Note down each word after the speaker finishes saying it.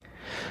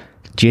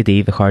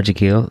JD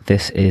Vicarjagil,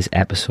 this is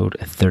episode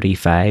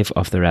 35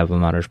 of the Rebel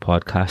Matters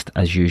podcast.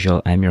 As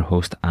usual, I'm your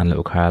host, Anla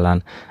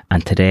O'Carolan,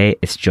 and today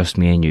it's just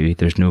me and you.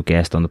 There's no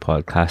guest on the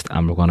podcast,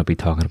 and we're going to be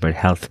talking about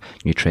health,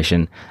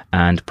 nutrition,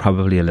 and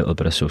probably a little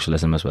bit of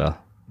socialism as well.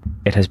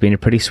 It has been a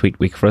pretty sweet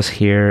week for us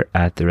here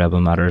at the Rebel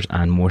Matters,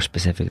 and more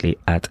specifically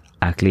at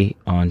Ackley.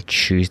 On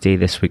Tuesday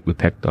this week we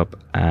picked up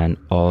an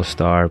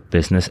All-Star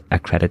Business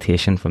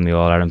Accreditation from the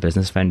All-Ireland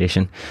Business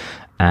Foundation,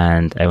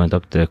 and I went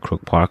up to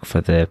Croke Park for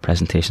the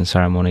presentation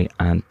ceremony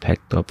and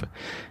picked up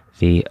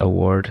the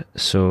award.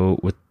 So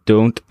we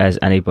don't, as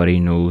anybody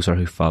knows or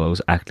who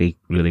follows Ackley,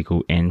 really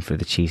go in for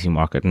the cheesy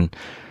marketing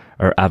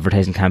or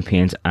advertising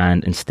campaigns,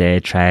 and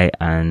instead try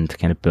and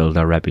kind of build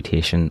our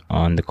reputation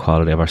on the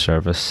quality of our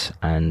service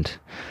and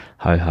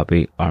how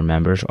happy our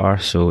members are.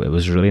 So it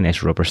was a really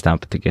nice rubber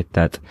stamp to get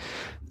that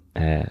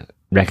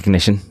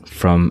recognition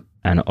from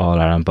an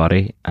All-Ireland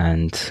body,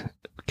 and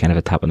kind of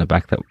a tap on the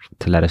back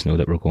to let us know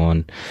that we're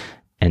going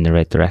in the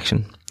right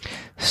direction.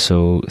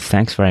 So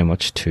thanks very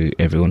much to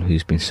everyone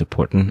who's been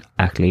supporting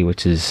Ackley,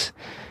 which is,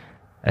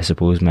 I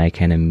suppose, my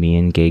kind of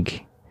main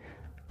gig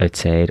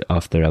outside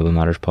of the Rebel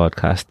Matters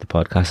podcast. The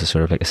podcast is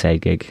sort of like a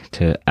side gig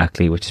to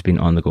Ackley, which has been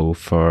on the go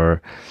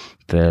for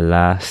the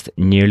last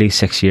nearly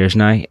 6 years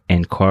now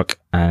in Cork,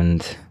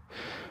 and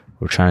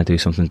we're trying to do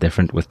something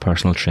different with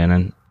personal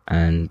training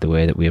and the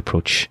way that we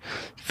approach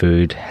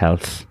food,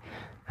 health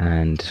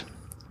and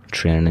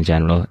training in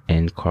general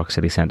in Cork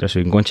City Centre. So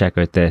you can go and check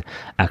out the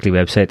Ackley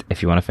website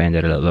if you want to find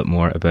out a little bit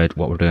more about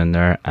what we're doing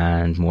there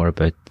and more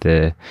about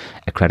the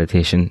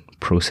accreditation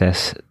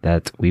process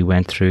that we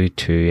went through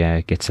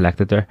to get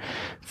selected there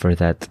for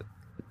that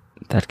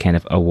kind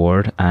of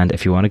award. And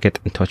if you want to get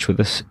in touch with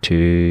us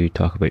to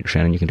talk about your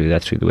training, you can do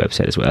that through the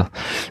website as well.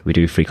 We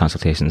do free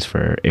consultations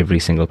for every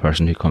single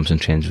person who comes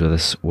and trains with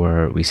us,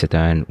 where we sit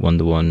down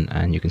one-to-one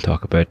and you can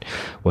talk about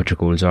what your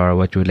goals are,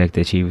 what you would like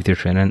to achieve with your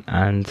training,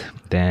 and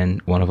then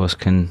one of us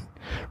can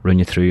run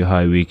you through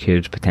how we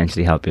could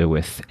potentially help you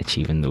with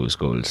achieving those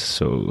goals.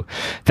 So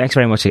thanks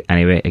very much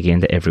anyway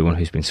again to everyone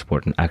who's been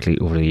supporting Ackley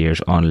over the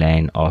years,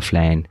 online,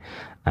 offline,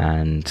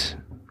 and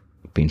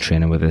been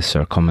training with us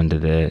or coming to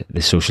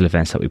the social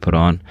events that we put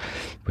on,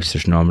 which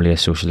there's normally a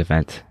social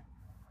event,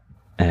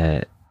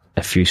 a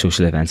few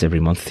social events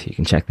every month. You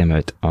can check them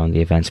out on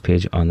the events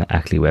page on the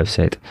Ackley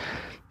website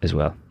as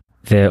well.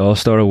 The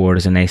All-Star Award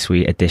is a nice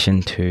wee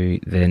addition to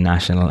the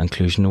National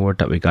Inclusion Award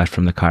that we got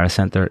from the Cara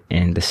Centre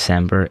in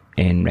December,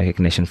 in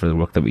recognition for the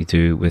work that we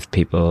do with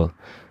people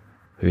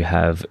who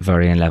have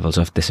varying levels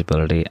of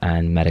disability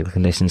and medical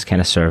conditions, kind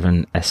of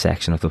serving a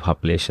section of the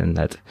population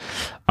that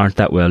aren't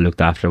that well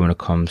looked after when it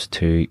comes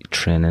to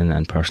training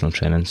and personal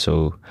training.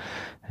 So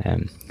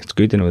it's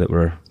good to know that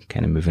we're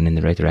kind of moving in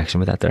the right direction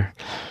with that there.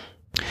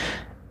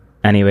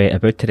 Anyway,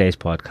 about today's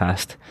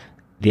podcast,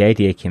 the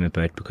idea came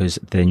about because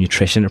the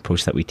nutrition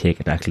approach that we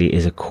take at Ackley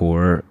is a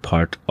core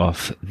part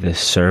of the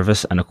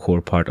service and a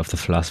core part of the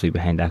philosophy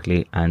behind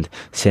Ackley. And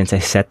since I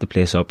set the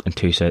place up in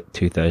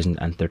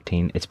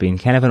 2013, it's been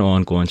kind of an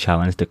ongoing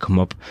challenge to come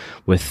up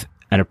with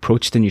an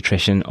approach to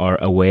nutrition, or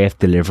a way of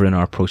delivering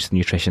our approach to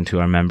nutrition to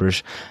our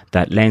members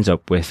that lines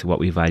up with what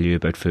we value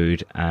about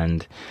food,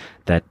 and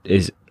that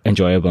is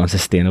enjoyable and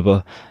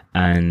sustainable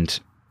and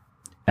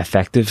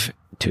effective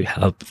to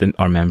help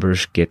our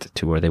members get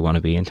to where they want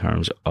to be in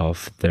terms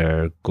of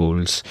their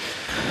goals.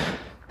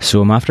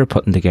 So I'm after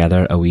putting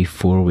together a wee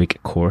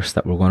 4-week course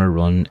that we're going to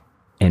run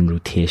in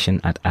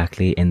rotation at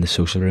Ackley in the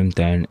social room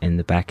down in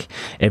the back.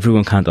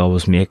 Everyone can't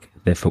always make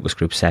the focus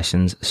group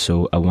sessions,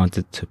 so I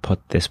wanted to put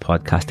this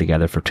podcast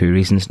together for 2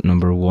 reasons.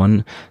 Number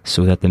one,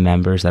 so that the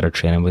members that are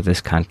training with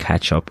us can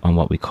catch up on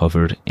what we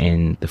covered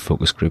in the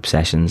focus group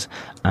sessions,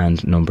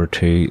 and number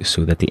two,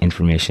 so that the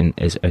information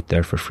is out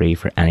there for free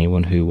for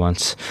anyone who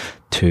wants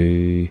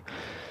to,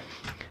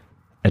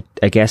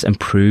 I guess,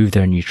 improve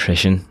their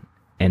nutrition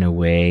in a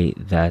way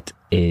that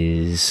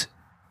is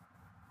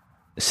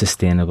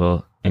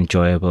sustainable,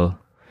 enjoyable,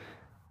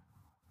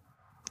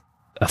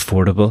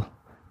 affordable,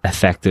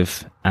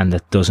 effective, and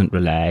that doesn't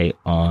rely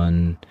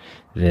on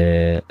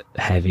the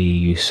heavy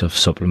use of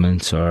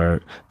supplements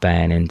or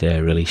buying into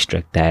a really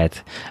strict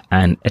diet.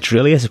 And it's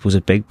really, I suppose,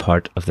 a big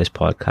part of this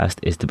podcast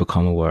is to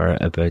become aware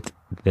about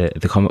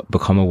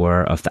become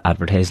aware of the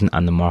advertising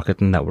and the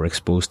marketing that we're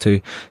exposed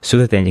to, so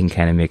that then you can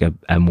kind of make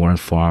a more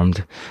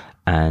informed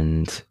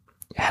and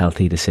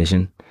healthy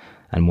decision,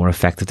 and more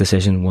effective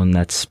decision, one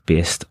that's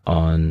based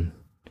on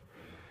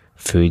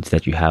foods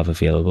that you have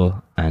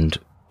available, and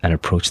an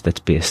approach that's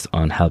based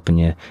on helping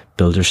you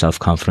build your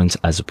self-confidence,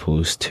 as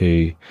opposed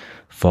to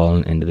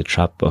falling into the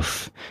trap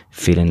of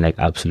feeling like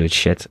absolute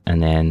shit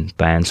and then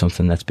buying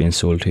something that's being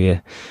sold to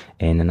you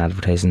in an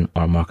advertising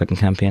or marketing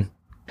campaign.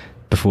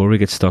 Before we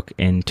get stuck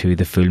into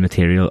the full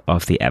material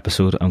of the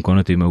episode, I'm going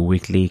to do my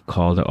weekly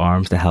call to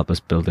arms to help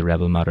us build the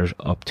Rebel Matters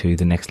up to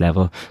the next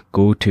level.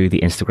 Go to the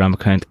Instagram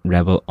account,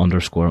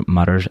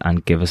 Rebel_Matters,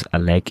 and give us a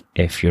like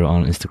if you're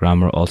on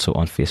Instagram, or also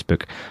on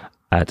Facebook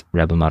at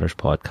Rebel Matters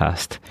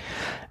Podcast.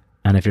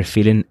 And if you're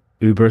feeling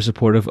uber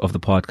supportive of the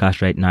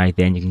podcast right now,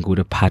 then you can go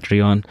to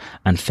Patreon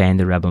and find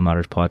the Rebel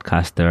Matters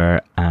podcast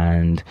there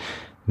and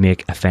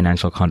make a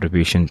financial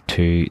contribution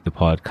to the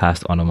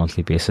podcast on a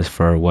monthly basis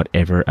for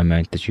whatever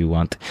amount that you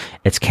want.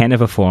 It's kind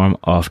of a form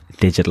of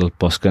digital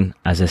busking.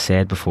 As I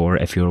said before,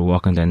 if you were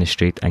walking down the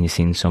street and you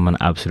seen someone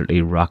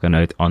absolutely rocking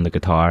out on the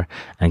guitar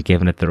and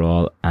giving it their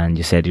all, and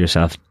you said to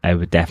yourself, I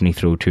would definitely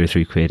throw 2 or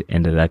 3 quid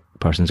into that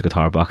person's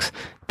guitar box,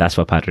 that's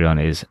what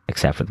Patreon is,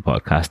 except for the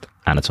podcast,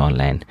 and it's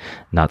online,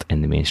 not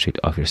in the main street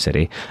of your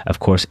city. Of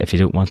course, if you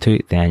don't want to,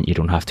 then you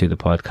don't have to. The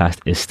podcast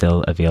is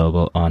still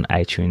available on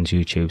iTunes,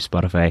 YouTube,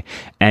 Spotify,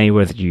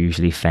 anywhere that you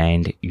usually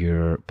find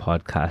your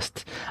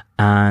podcast.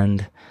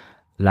 And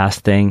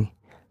last thing,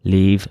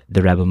 leave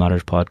the Rebel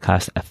Matters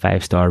podcast a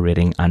 5-star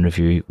rating and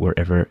review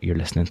wherever you're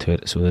listening to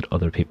it, so that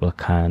other people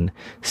can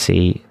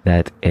see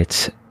that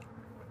it's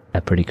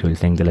a pretty cool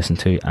thing to listen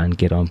to and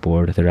get on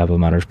board the Rebel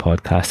Matters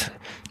podcast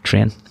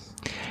train.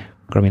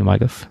 Grameen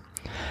Wagov.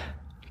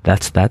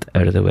 That's that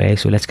out of the way.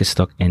 So let's get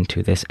stuck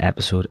into this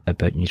episode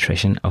about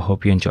nutrition. I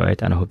hope you enjoy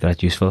it and I hope that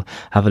it's useful.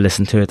 Have a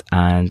listen to it,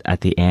 and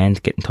at the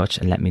end, get in touch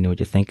and let me know what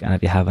you think. And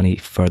if you have any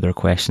further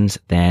questions,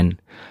 then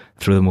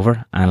throw them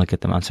over and I'll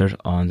get them answered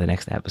on the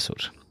next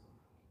episode.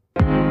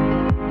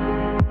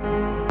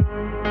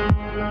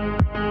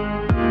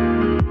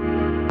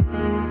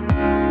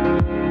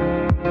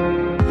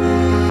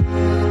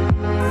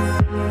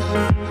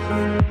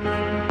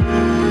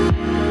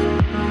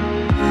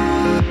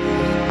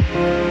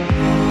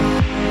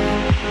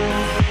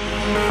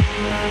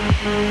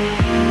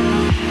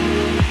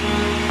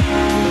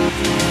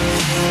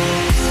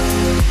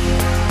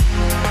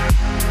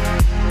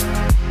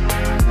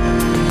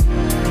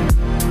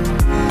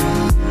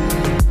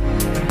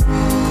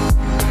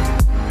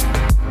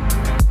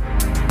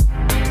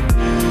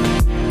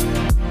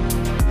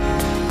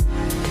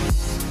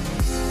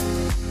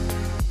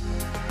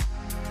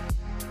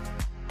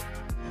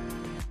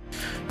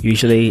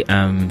 Usually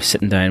I'm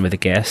sitting down with a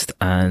guest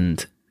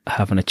and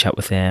having a chat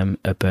with them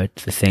about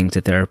the things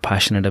that they're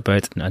passionate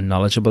about and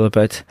knowledgeable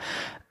about.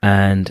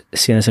 And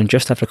seeing as I'm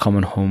just after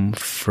coming home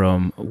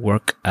from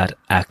work at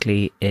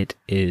Ackley, it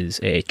is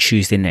a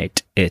Tuesday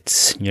night.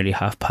 It's nearly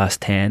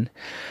 10:30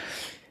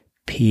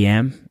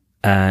 p.m.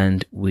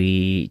 and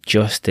we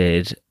just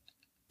did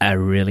a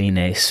really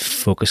nice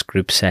focus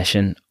group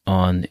session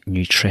on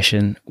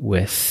nutrition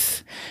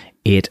with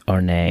 8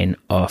 or 9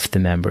 of the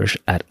members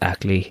at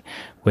Ackley,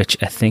 which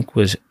I think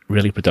was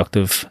really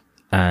productive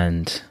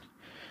and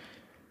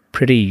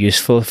pretty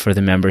useful for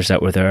the members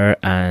that were there.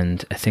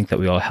 And I think that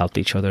we all helped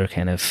each other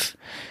kind of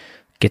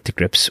get to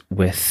grips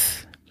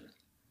with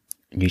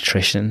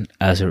nutrition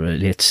as it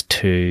relates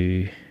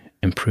to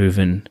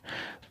improving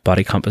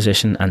body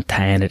composition and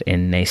tying it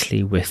in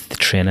nicely with the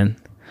training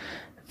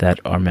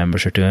that our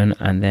members are doing.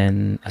 And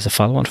then as a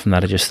follow-on from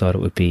that, I just thought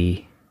it would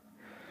be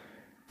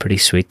pretty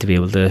sweet to be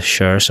able to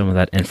share some of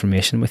that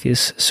information with you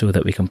so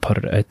that we can put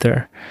it out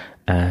there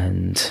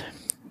and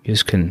you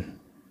can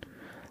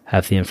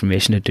have the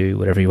information to do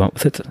whatever you want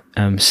with it.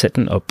 I'm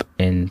sitting up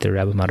in the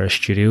Rebel Matters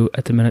studio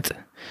at the minute,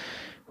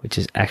 which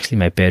is actually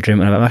my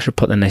bedroom, and I'm actually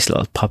putting a nice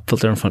little pop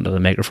filter in front of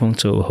the microphone,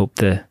 so I hope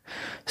the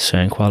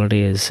sound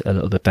quality is a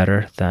little bit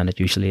better than it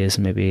usually is,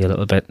 maybe a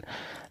little bit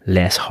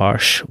less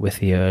harsh with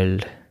the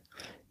old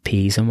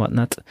P's and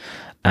whatnot.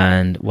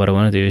 And what I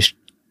want to do is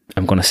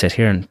I'm going to sit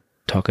here and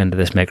talk into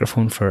this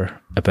microphone for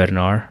about an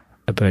hour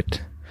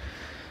about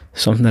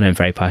something that I'm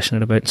very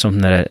passionate about,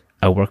 something that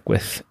I work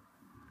with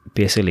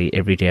basically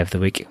every day of the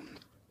week,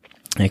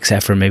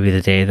 except for maybe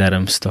the day that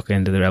I'm stuck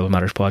into the Rebel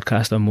Matters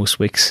podcast on most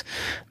weeks,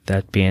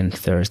 that being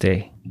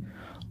Thursday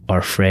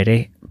or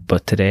Friday.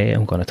 But today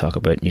I'm going to talk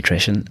about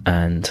nutrition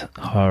and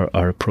how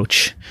our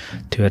approach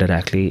to it at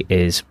Ackley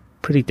is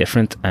pretty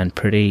different and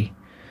pretty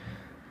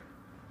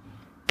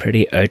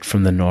out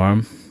from the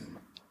norm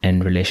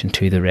in relation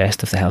to the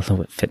rest of the health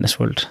and fitness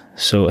world.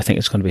 So I think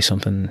it's going to be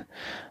something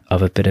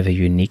of a bit of a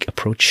unique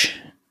approach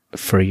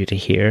for you to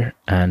hear,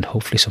 and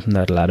hopefully something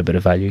that'll add a bit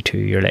of value to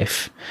your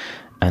life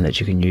and that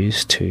you can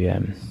use to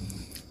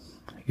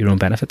your own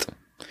benefit.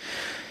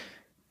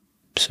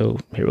 So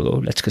here we go,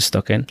 let's get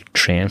stuck in.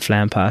 Train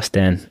flying past,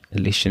 then at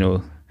least you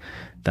know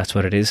that's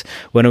what it is.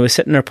 When I was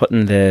sitting there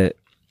putting the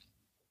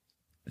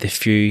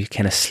few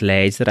kind of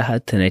slides that I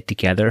had tonight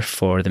together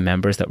for the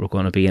members that were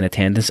going to be in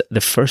attendance,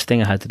 the first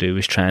thing I had to do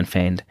was try and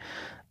find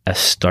a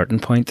starting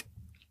point,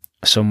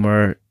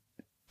 somewhere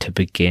to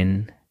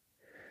begin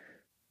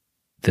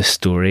the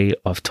story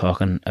of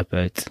talking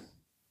about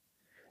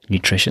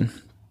nutrition.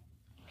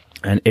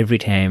 And every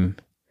time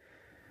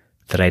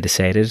that I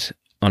decided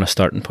on a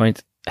starting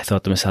point, I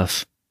thought to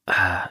myself,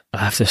 I'll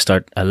have to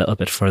start a little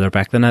bit further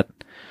back than that.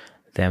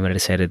 Then when I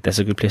decided that's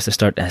a good place to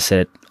start, I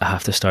said I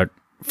have to start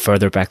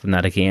further back than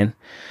that again,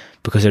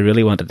 because I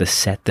really wanted to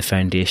set the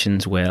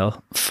foundations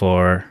well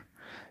for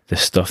the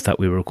stuff that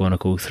we were going to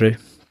go through.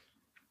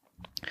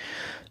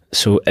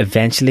 So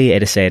eventually I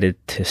decided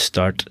to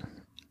start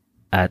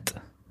at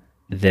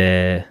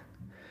the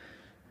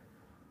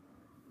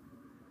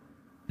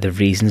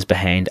reasons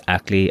behind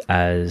Ackley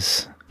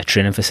as a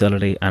training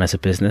facility and as a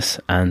business,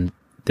 and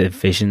the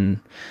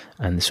vision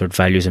and the sort of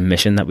values and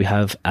mission that we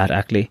have at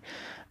Ackley.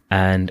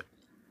 And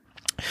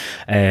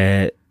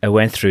I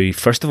went through,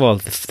 first of all,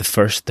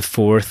 the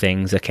four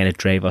things that kind of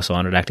drive us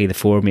on at Ackley, the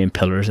four main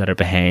pillars that are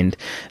behind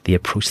the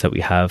approach that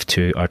we have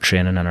to our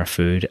training and our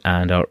food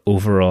and our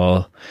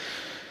overall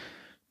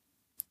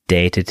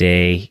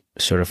day-to-day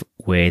sort of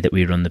way that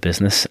we run the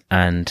business.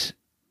 And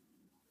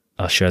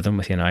I'll share them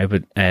with you now,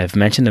 but I've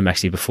mentioned them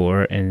actually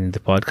before in the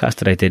podcast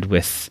that I did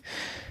with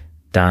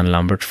Dan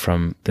Lambert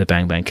from the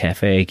Bang Bang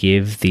Cafe. I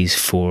gave these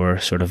four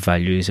sort of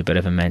values a bit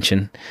of a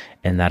mention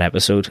in that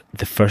episode.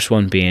 The first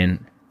one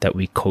being that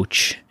we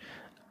coach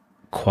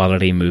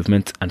quality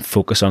movement and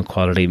focus on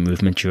quality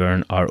movement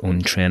during our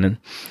own training,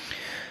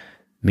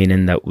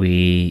 meaning that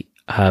we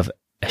have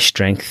a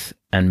strength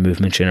and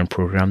movement training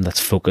program that's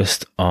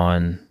focused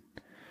on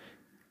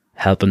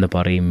helping the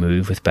body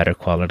move with better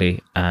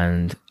quality.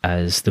 And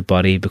as the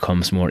body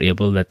becomes more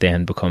able, that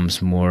then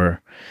becomes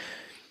more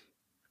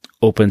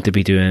open to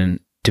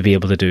be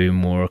able to do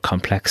more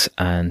complex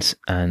and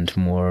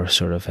more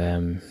sort of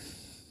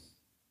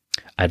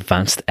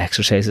advanced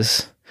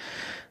exercises.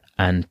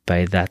 And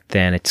by that,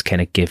 then it's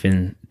kind of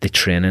giving the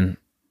training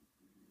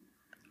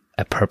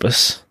a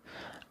purpose,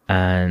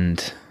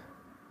 and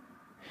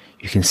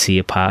you can see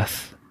a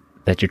path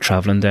that you're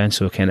traveling down.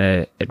 So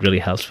it really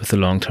helps with the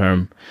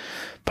long-term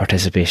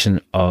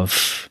participation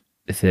of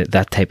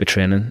that type of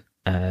training,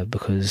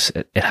 because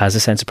it has a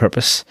sense of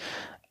purpose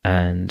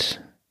and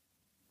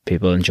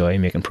people enjoy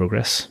making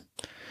progress.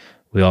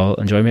 We all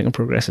enjoy making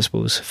progress, I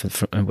suppose,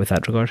 with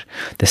that regard.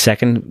 The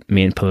second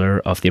main pillar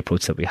of the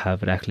approach that we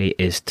have at Ackley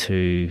is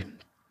to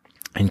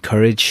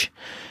encourage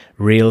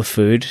real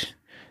food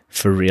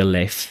for real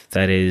life.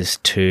 That is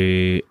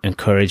to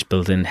encourage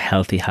building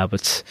healthy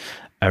habits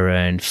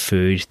around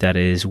food that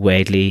is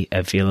widely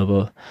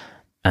available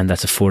and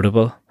that's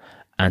affordable,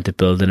 and to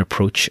build an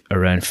approach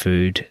around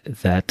food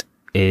that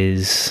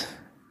is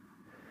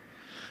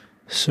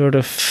sort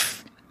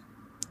of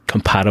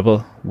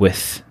compatible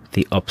with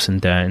the ups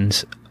and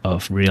downs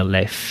of real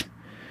life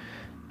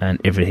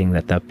and everything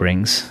that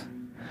brings.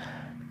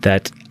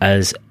 That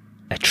as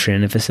a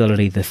training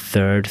facility, the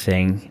third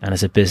thing, and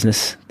as a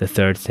business, the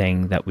third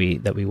thing that we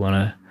want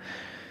to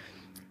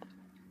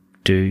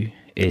do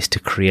is to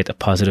create a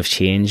positive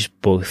change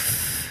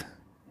both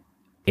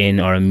in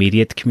our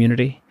immediate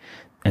community,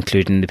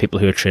 including the people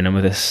who are training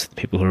with us, the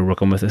people who are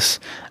working with us,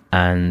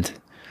 and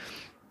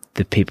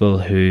the people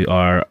who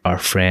are our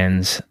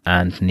friends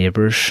and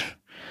neighbours,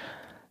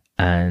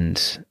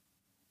 and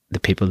the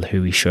people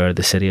who we share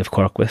the city of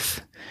Cork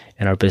with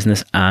in our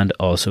business, and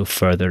also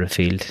further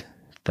afield,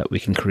 that we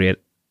can create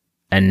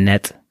a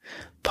net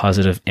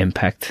positive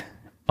impact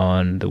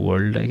on the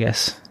world, I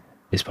guess,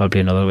 is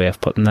probably another way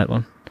of putting that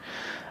one.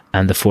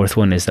 And the fourth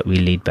one is that we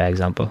lead by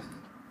example,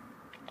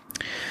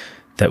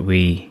 that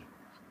we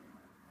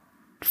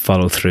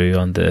follow through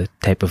on the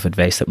type of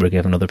advice that we're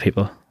giving other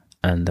people,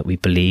 and that we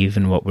believe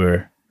in what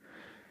we're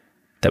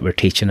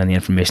teaching and the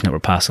information that we're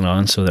passing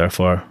on. So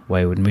therefore,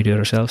 why wouldn't we do it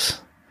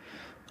ourselves?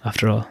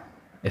 After all,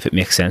 if it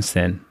makes sense,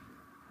 then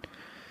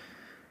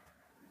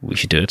we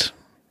should do it.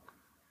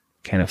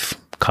 Kind of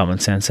common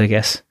sense, I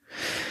guess.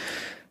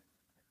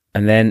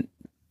 And then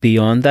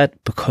beyond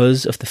that,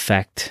 because of the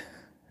fact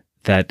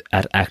that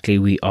at Ackley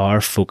we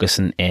are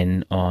focusing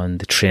in on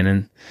the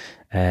training,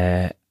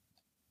 I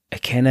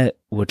kind of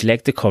would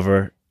like to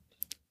cover.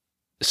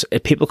 So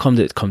people come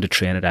to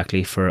train at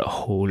Ackley for a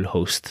whole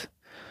host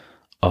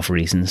of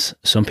reasons.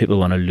 Some people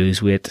want to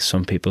lose weight,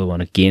 some people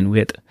want to gain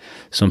weight,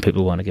 some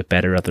people want to get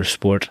better at their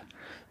sport,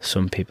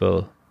 some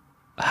people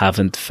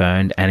haven't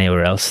found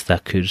anywhere else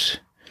that could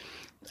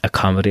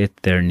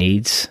accommodate their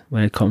needs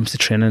when it comes to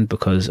training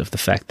because of the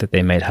fact that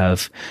they might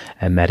have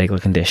a medical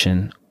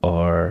condition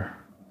or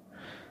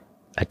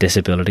a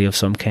disability of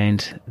some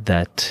kind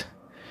that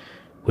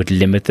would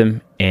limit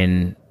them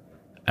in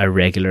a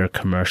regular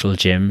commercial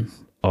gym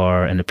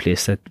or in a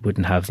place that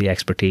wouldn't have the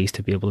expertise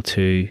to be able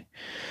to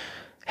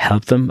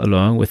help them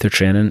along with their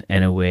training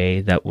in a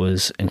way that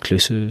was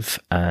inclusive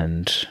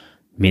and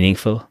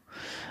meaningful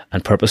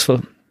and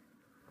purposeful.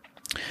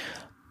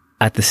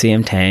 At the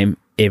same time,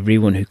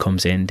 everyone who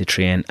comes in to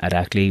train at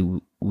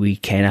Ackley, we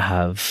kind of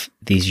have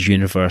these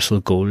universal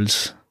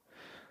goals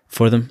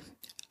for them.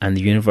 And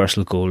the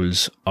universal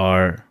goals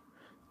are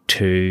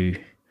to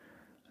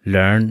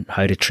learn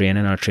how to train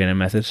in our training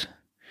method,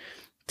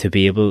 to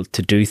be able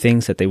to do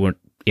things that they weren't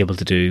able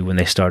to do when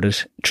they started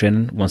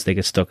training once they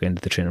get stuck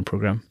into the training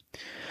program,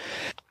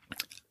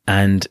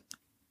 and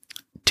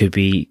to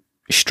be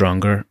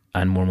stronger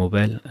and more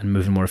mobile and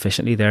moving more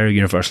efficiently. There are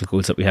universal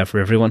goals that we have for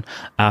everyone.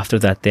 After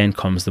that then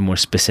comes the more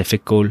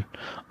specific goal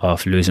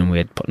of losing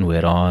weight, putting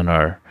weight on,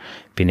 or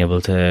being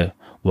able to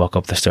walk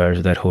up the stairs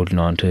without holding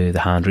on to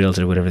the handrails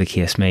or whatever the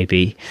case may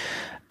be.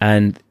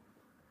 And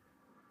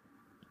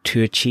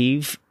to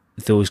achieve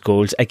those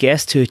goals,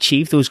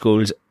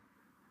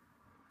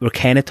 we're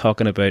kind of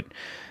talking about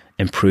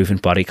improving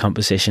body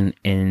composition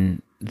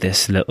in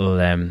this little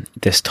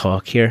this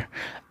talk here,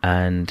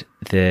 and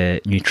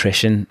the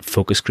nutrition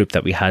focus group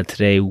that we had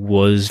today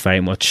was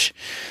very much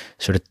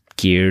sort of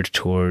geared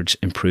towards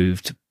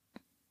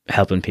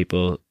helping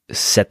people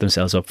set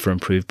themselves up for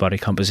improved body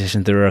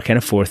composition. There are kind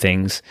of four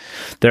things.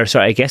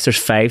 I guess there's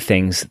five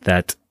things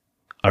that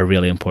are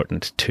really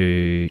important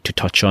to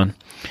touch on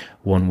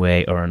one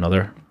way or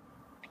another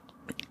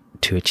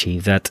to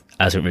achieve that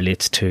as it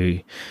relates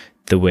to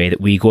the way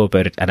that we go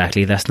about it. And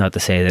actually, that's not to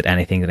say that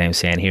anything that I'm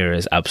saying here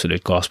is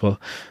absolute gospel.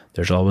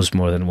 There's always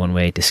more than one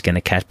way to skin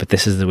a cat, but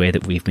this is the way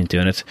that we've been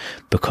doing it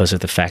because of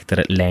the fact that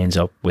it lines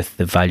up with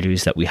the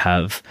values that we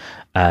have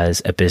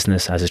as a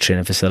business, as a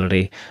training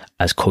facility,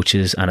 as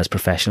coaches, and as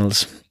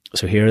professionals.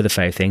 So here are the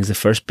five things. The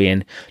first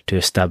being to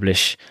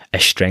establish a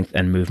strength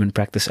and movement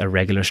practice, a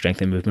regular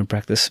strength and movement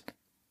practice.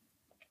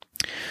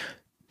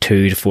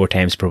 2 to 4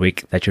 times per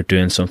week that you're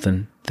doing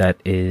something that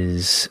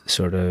is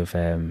sort of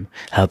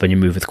helping you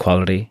move with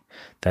quality,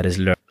 that is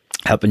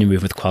helping you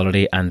move with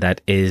quality, and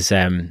that is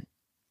a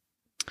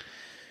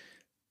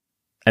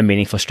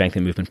meaningful strength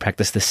and movement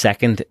practice. The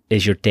second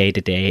is your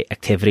day-to-day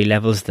activity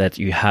levels, that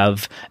you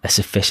have a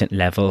sufficient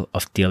level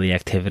of daily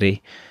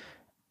activity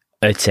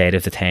outside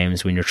of the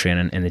times when you're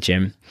training in the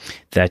gym,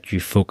 that you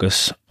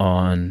focus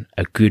on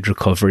a good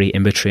recovery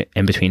in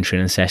between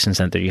training sessions,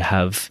 and that you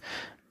have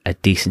a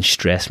decent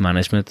stress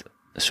management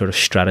sort of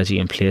strategy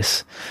in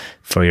place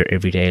for your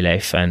everyday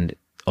life and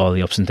all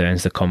the ups and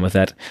downs that come with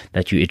that,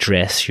 that you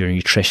address your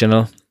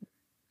nutritional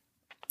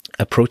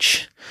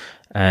approach.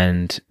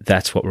 And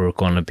that's what we're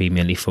going to be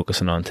mainly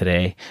focusing on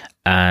today,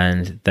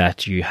 and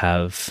that you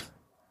have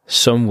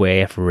some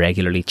way of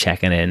regularly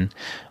checking in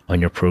on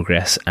your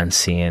progress and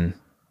seeing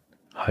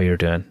how you're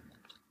doing.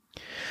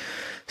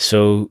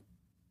 So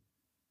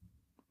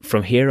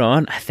from here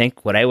on, I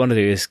think what I want to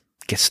do is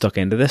get stuck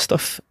into this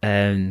stuff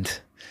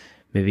and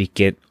maybe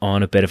get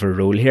on a bit of a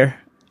roll here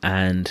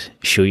and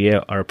show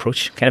you our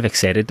approach. I'm kind of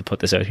excited to put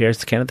this out here.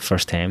 It's kind of the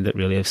first time that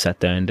really I've sat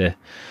down to...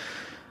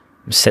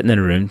 I'm sitting in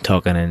a room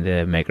talking in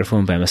the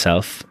microphone by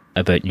myself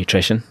about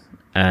nutrition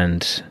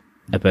and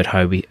about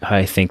how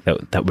I think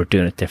that we're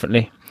doing it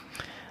differently.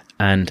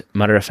 And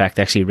matter of fact,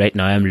 actually right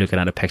now I'm looking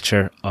at a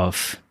picture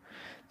of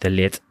the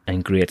late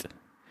and great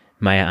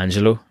Maya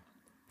Angelou,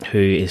 who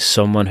is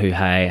someone who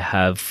I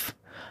have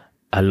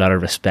a lot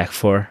of respect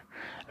for.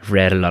 I've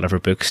read a lot of her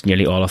books,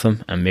 nearly all of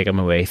them, and making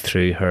my way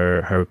through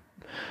her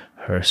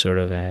sort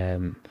of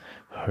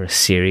her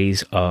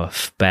series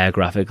of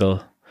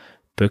biographical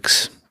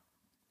books.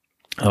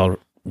 All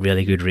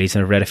really good reads.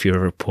 And I've read a few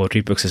of her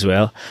poetry books as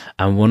well.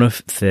 And one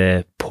of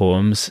the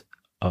poems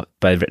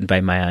written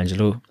by Maya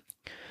Angelou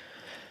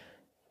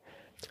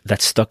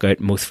that stuck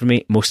out most for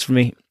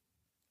me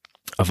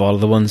of all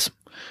of the ones.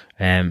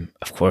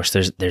 Of course,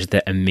 there's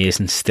the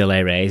amazing Still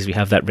I Rise. We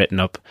have that written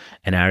up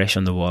in Irish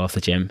on the wall of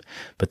the gym.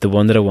 But the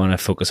one that I want to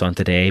focus on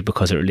today,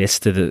 because it relates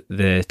to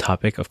the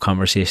topic of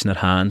conversation at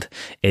hand,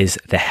 is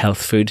The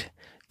Health Food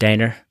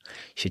Diner. You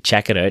should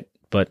check it out.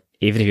 But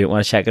even if you don't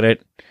want to check it out,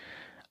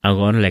 I'm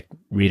going to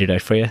read it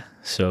out for you.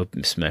 So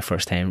this is my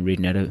first time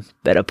reading out a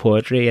bit of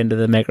poetry into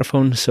the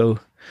microphone. So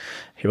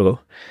here we go.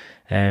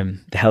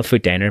 The Health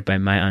Food Diner by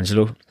Maya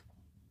Angelou.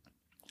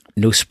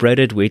 No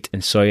sprouted wheat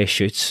and soya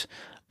shoots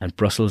and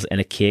Brussels in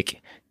a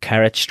cake,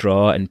 carrot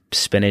straw and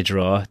spinach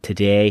raw.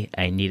 Today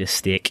I need a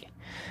steak.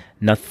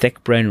 Not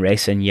thick brown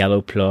rice and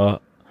yellow plaw,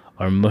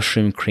 or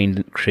mushroom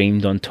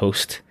creamed on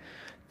toast.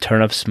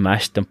 Turnips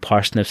mashed and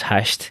parsnips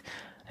hashed.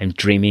 I'm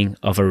dreaming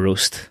of a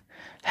roast.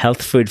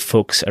 Health food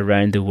folks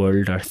around the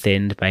world are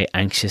thinned by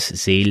anxious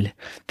zeal.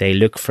 They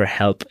look for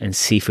help in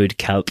seafood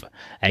kelp.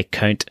 I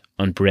count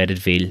on breaded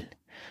veal.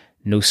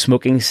 No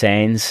smoking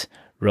signs,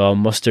 raw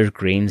mustard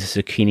greens,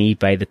 zucchini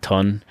by the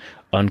ton,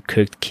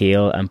 uncooked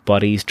kale and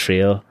bodies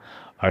trail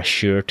are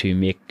sure to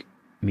make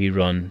me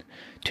run.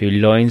 To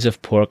loins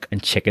of pork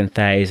and chicken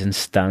thighs and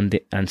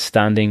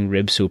standing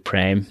ribs so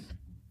prime.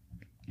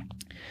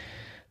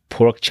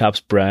 Pork chops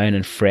brown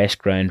and fresh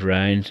ground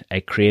round,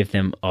 I crave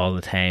them all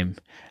the time.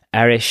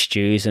 Irish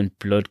stews and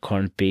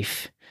corned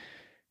beef,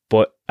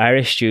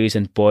 Irish stews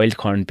and boiled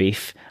corned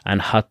beef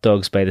and hot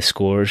dogs by the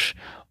scores,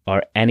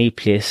 or any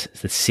place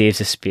that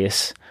saves a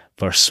space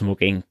for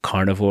smoking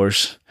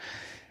carnivores.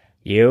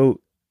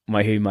 Yo,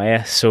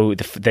 Maya. So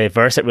the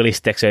verse that really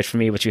sticks out for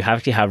me, which you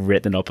actually have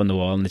written up on the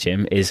wall in the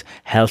gym, is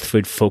health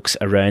food folks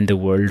around the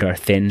world are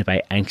thinned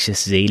by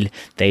anxious zeal.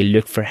 They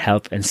look for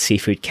help in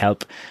seafood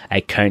kelp.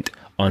 I count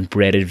on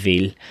breaded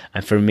veal.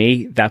 And for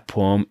me, that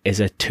poem is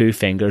a 2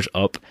 fingers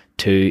up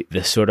to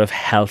the sort of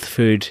health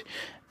food,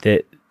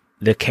 the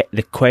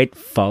quite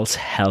false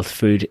health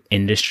food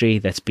industry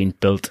that's been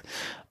built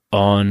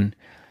on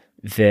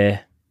the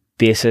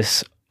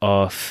basis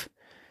of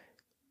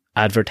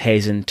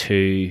advertising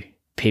to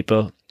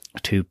people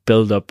to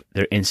build up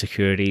their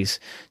insecurities,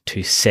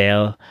 to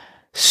sell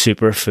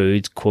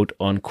superfoods, quote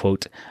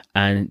unquote,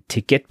 and to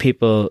get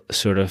people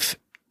sort of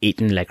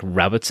eating like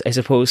rabbits, I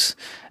suppose.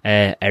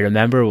 I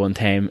remember one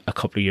time a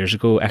couple of years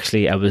ago,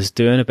 actually, I was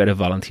doing a bit of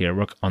volunteer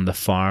work on the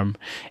farm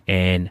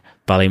in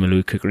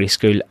Ballymaloe Cookery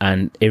School,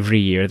 and every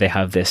year they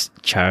have this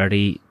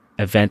charity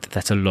event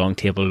that's a long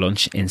table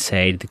lunch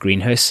inside the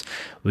greenhouse.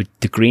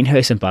 The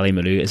greenhouse in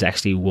Ballymaloe is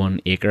actually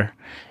 1 acre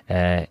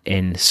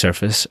in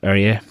surface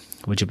area,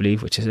 would you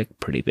believe, which is like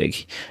pretty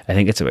big. I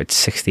think it's about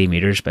 60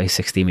 metres by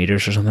 60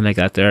 metres or something like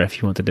that there,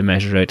 if you wanted to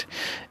measure out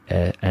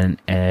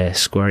a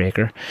square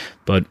acre.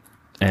 But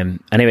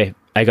anyway,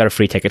 I got a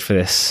free ticket for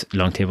this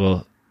long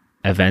table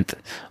event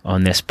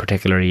on this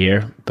particular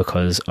year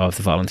because of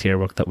the volunteer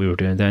work that we were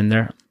doing down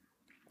there,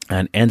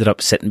 and ended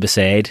up sitting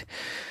beside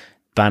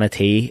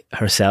Banatee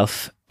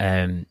herself,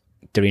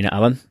 Darina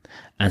Allen,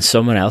 and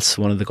someone else,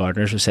 one of the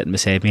gardeners, was sitting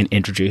beside me and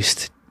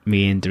introduced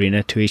me and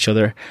Darina to each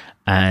other.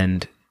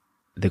 And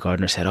the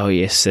gardener said, "Oh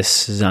yes,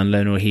 this is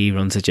Anlin, he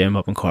runs a gym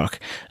up in Cork."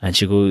 And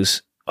she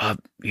goes, "Oh,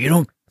 you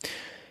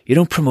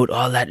don't promote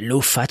all that low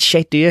fat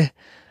shit, do you?"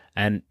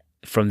 And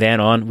from then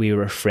on, we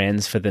were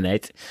friends for the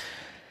night.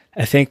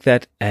 I think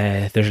that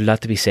there's a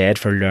lot to be said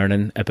for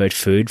learning about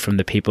food from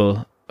the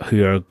people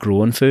who are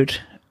growing food,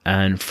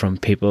 and from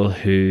people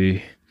who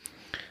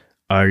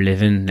are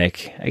living,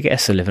 like, I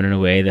guess, living in a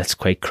way that's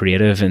quite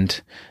creative,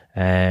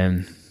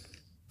 and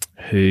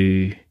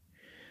who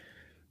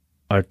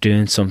are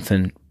doing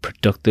something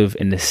productive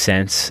in the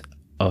sense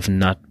of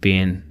not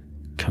being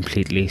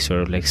completely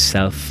sort of like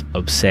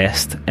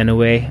self-obsessed in a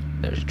way.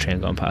 There's a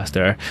train going past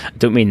there. I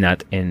don't mean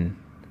that in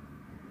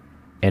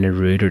a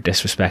rude or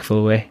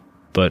disrespectful way,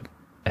 but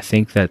I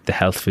think that the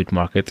health food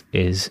market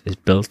is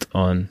built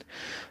on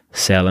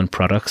selling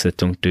products that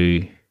don't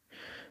do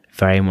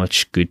very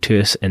much good to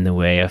us in the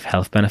way of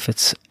health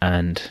benefits,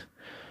 and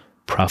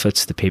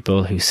profits the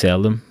people who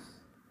sell them,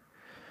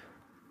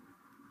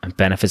 and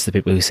benefits the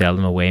people who sell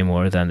them way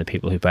more than the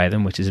people who buy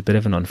them, which is a bit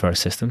of an unfair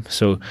system.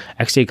 So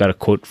actually got a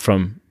quote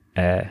from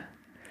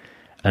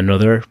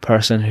another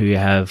person who you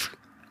have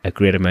a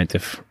great amount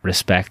of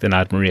respect and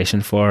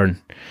admiration for,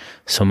 and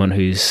someone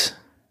who's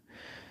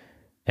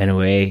in a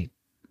way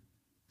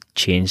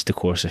changed the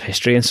course of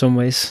history in some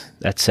ways.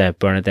 That's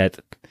Bernadette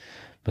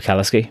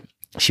McCalskey.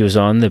 She was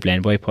on the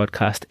Blend Boy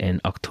podcast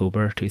in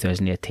October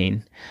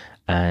 2018,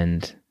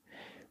 and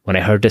when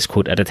I heard this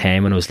quote at a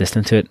time when I was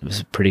listening to it, it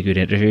was a pretty good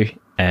interview.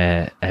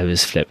 I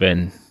was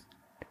flipping.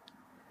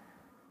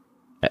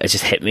 It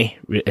just hit me.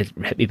 It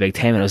hit me big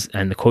time.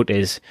 And the quote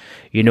is,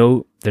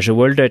 there's a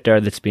world out there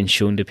that's been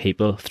shown to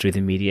people through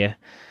the media,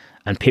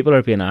 and people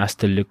are being asked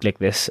to look like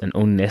this and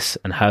own this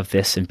and have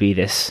this and be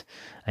this,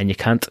 and you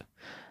can't.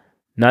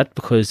 Not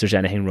because there's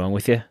anything wrong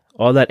with you.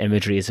 All that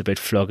imagery is about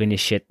flogging you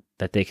shit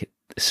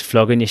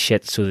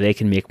so they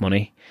can make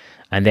money,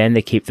 and then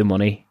they keep the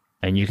money,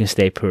 and you can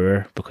stay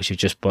poorer because you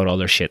just bought all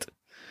their shit.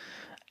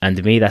 And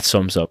to me, that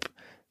sums up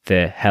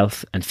the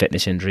health and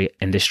fitness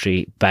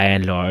industry by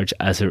and large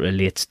as it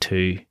relates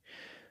to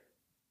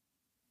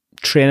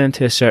training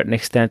to a certain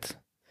extent,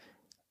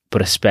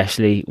 but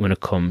especially when it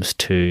comes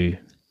to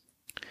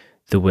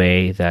the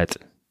way that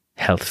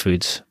health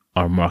foods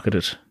are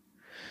marketed.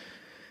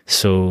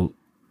 So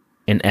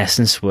in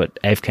essence, what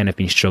I've kind of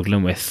been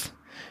struggling with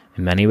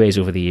in many ways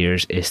over the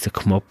years is to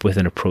come up with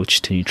an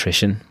approach to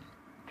nutrition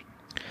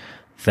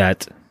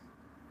that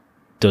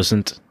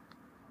doesn't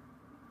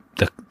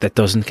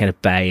kind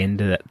of buy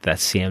into that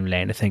same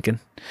line of thinking.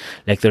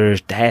 Like, there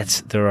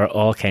are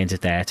all kinds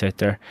of diets out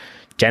there.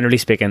 Generally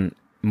speaking,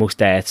 most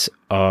diets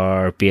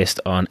are based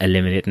on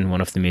eliminating one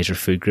of the major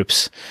food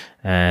groups,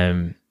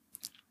 and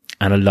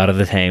a lot of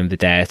the time the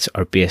diets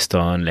are based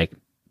on like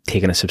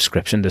taking a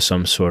subscription to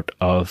some sort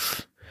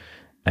of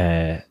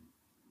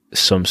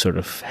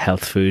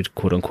health food,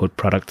 quote unquote,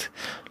 product,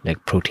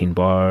 like protein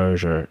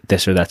bars or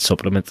this or that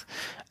supplement.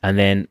 And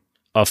then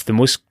of the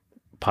most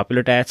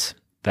popular diets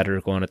that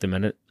are going at the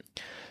minute,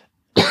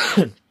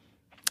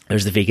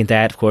 there's the vegan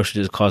diet, of course,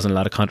 which is causing a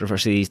lot of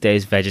controversy these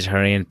days.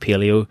 Vegetarian,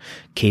 paleo,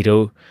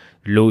 keto,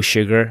 low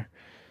sugar,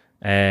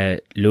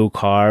 low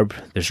carb.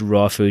 There's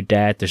raw food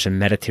diet. There's a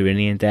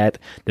Mediterranean diet.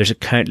 There's a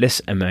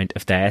countless amount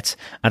of diets.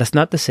 And it's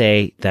not to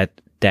say that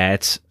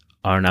diets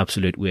are an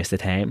absolute waste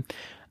of time.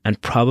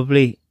 And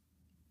probably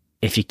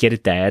if you get a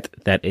diet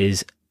that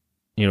is,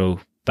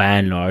 by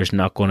and large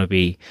not going to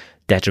be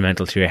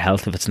detrimental to your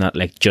health, if it's not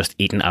like just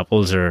eating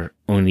apples or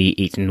only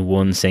eating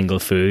one single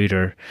food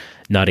or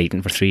not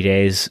eating for 3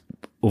 days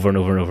over and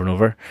over and over and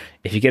over,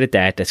 if you get a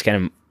diet that's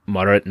kind of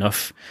moderate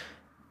enough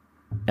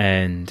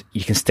and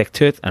you can stick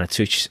to it and it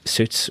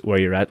suits where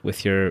you're at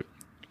with your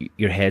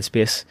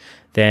headspace,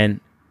 then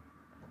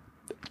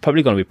it's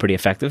probably going to be pretty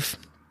effective.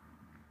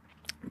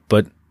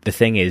 But the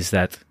thing is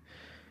that,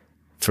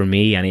 for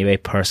me anyway,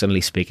 personally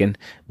speaking,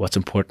 what's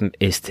important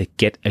is to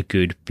get a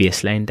good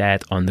baseline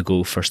diet on the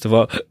go, first of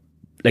all.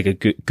 Like a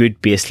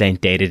good baseline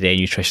day-to-day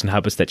nutrition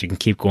habits that you can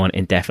keep going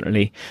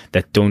indefinitely,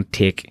 that don't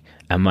take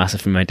a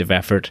massive amount of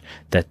effort,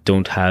 that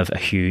don't have a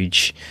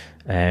huge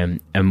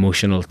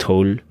emotional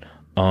toll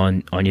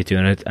on you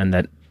doing it, and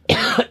that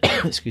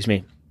excuse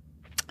me,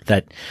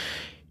 that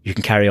you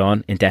can carry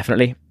on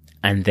indefinitely.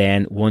 And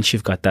then once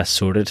you've got that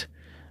sorted,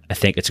 I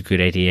think it's a good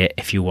idea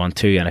if you want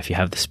to, and if you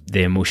have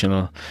the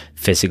emotional,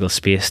 physical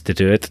space to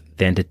do it,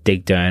 then to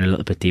dig down a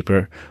little bit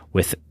deeper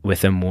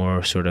with a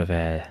more sort of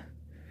a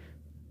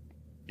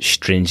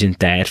stringent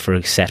diet for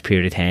a set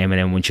period of time. And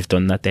then once you've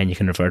done that, then you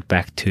can revert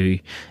back to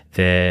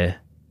the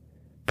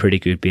pretty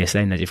good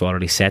baseline that you've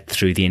already set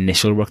through the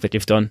initial work that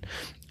you've done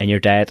in your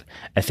diet.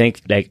 I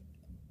think like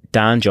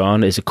Dan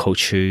John is a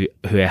coach who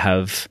I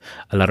have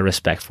a lot of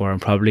respect for,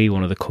 and probably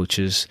one of the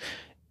coaches,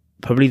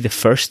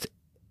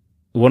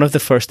 one of the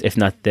first, if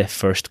not the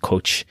first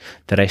coach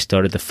that I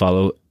started to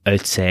follow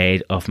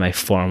outside of my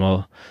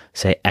formal,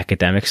 say,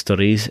 academic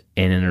studies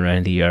in and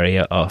around the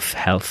area of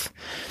health.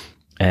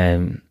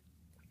 And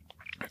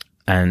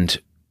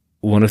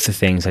one of the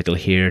things that you'll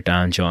hear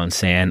Dan John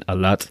saying a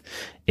lot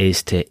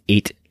is to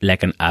eat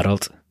like an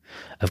adult.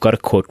 I've got a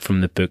quote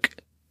from the book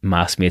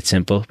Mass Made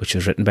Simple, which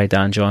was written by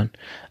Dan John,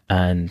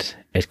 and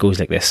it goes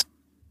like this: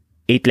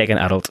 eat like an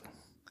adult.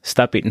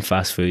 Stop eating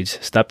fast foods.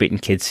 Stop eating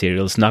kids'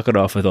 cereals. Knock it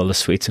off with all the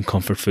sweets and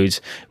comfort foods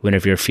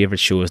whenever your favourite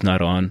show is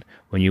not on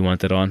when you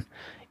want it on.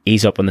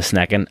 Ease up on the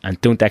snacking,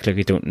 and don't act like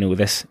you don't know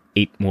this.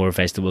 Eat more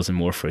vegetables and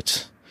more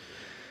fruits.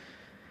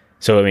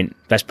 So, I mean,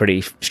 that's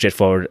pretty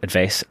straightforward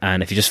advice,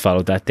 and if you just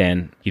followed that,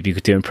 then you'd be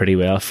doing pretty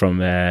well from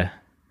a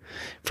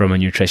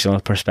nutritional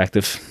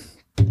perspective.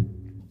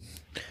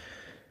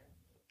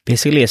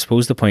 Basically, I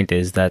suppose the point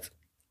is that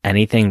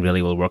anything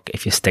really will work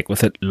if you stick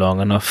with it long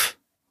enough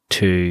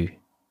to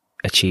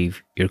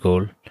achieve your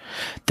goal.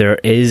 There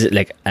is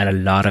like a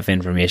lot of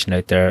information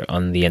out there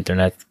on the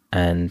internet,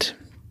 and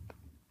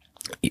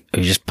you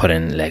just put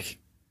in like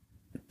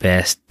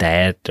best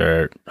diet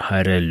or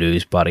how to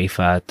lose body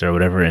fat or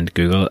whatever into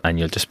Google, and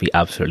you'll just be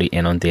absolutely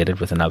inundated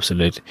with an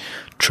absolute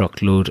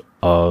truckload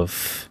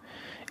of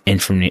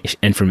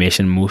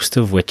information, most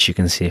of which you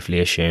can safely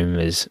assume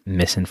is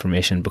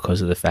misinformation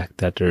because of the fact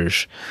that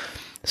there's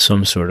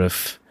some sort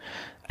of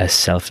a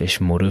selfish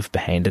motive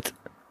behind it.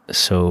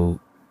 So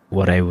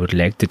what I would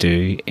like to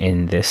do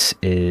in this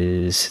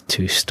is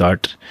to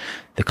start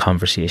the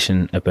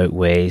conversation about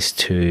ways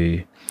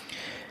to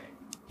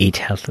eat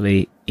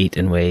healthily, eat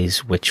in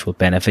ways which will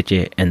benefit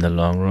you in the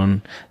long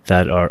run,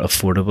 that are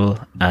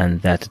affordable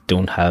and that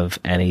don't have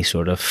any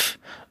sort of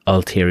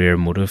ulterior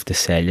motive to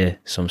sell you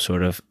some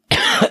sort of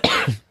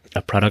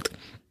a product.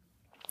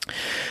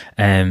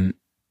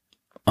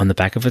 On the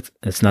back of it,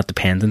 it's not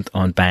dependent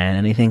on buying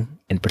anything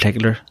in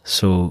particular,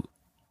 so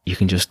you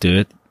can just do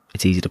it.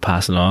 It's easy to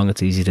pass along,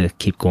 it's easy to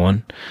keep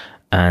going,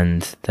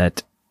 and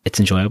that it's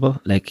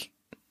enjoyable. Like,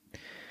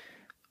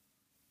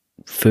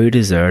 food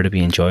is there to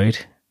be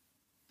enjoyed,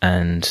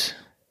 and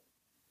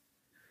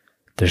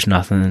there's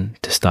nothing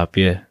to stop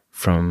you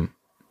from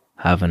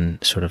having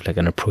sort of like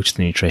an approach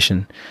to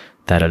nutrition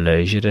that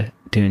allows you to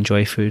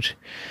enjoy food.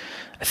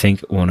 I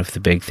think one of the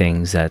big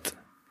things that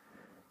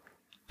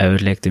I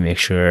would like to make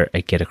sure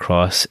I get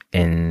across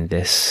in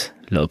this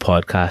little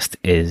podcast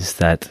is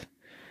that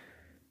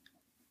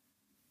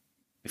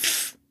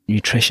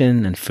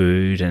nutrition and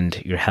food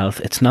and your health,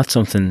 it's not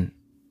something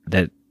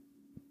that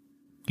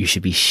you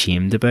should be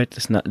shamed about.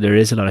 It's not. There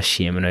is a lot of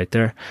shaming out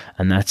there,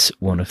 and that's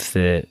one of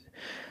the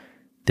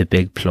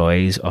big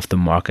ploys of the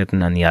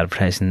marketing and the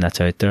advertising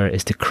that's out there,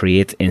 is to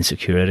create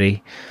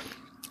insecurity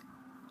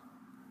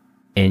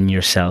in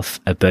yourself,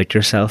 about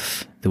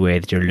yourself, the way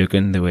that you're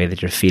looking, the way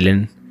that you're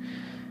feeling,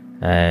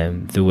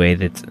 the way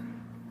that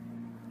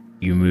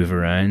you move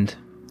around,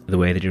 the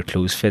way that your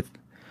clothes fit.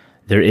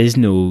 There is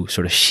no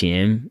sort of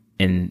shame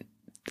in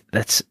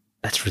that's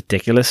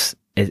ridiculous.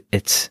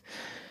 It's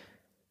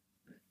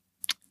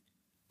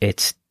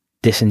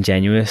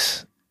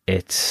disingenuous.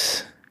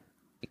 It's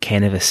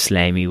kind of a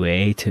slimy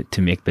way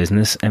to make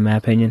business, in my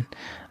opinion.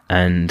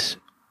 And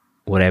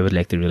what I would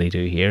like to really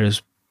do here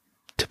is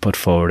to put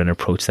forward an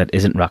approach that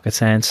isn't rocket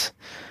science,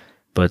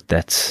 but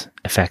that's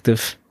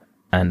effective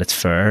and it's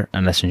fair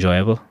and that's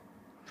enjoyable.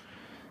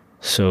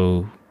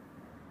 So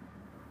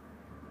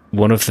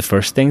one of the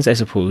first things I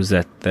suppose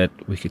that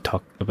we could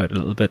talk about a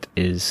little bit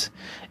is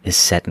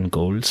setting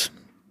goals,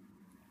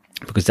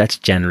 because that's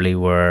generally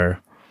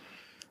where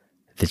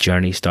the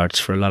journey starts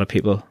for a lot of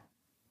people,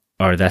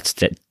 or that's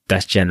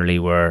generally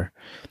where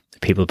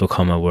people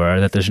become aware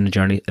that there's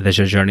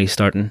a journey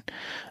starting.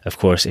 Of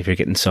course, if you're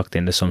getting sucked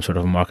into some sort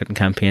of marketing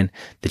campaign,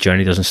 the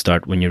journey doesn't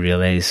start when you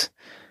realize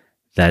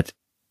that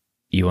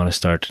you want to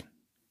start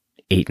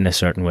eating a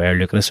certain way or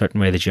looking a certain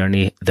way. The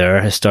journey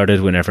there has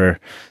started whenever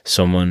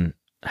someone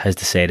has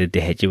decided to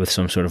hit you with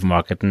some sort of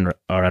marketing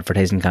or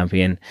advertising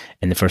campaign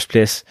in the first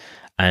place,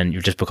 and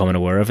you're just becoming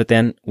aware of it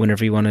then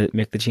whenever you want to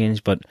make the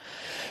change. But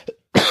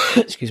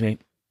excuse me,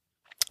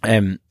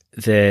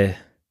 the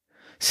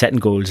setting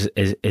goals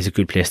is a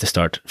good place to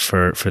start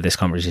for this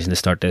conversation, to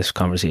start this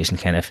conversation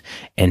kind of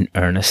in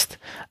earnest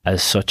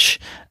as such.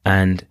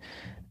 And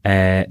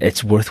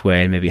it's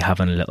worthwhile maybe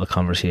having a little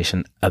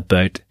conversation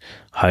about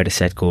how to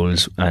set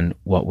goals and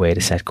what way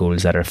to set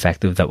goals that are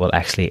effective, that will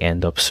actually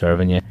end up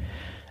serving you.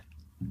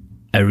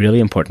 A really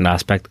important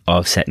aspect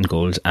of setting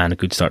goals, and a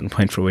good starting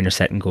point for when you're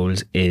setting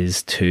goals,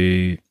 is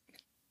to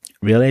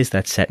realize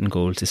that setting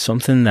goals is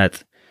something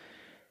that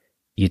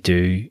you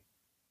do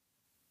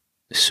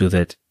so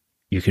that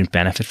you can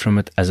benefit from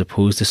it, as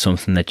opposed to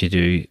something that you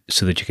do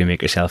so that you can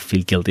make yourself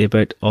feel guilty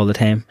about all the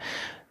time.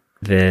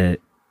 The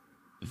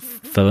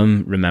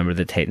film Remember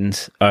the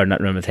Titans, or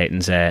not Remember the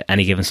Titans,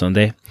 Any Given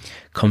Sunday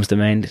comes to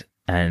mind,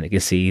 and you can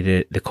see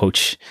the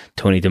coach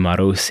Tony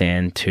D'Amato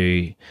saying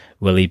to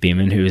Willie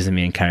Beeman, who is the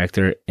main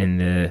character in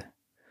the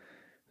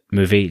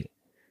movie,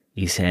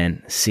 he's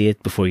saying, see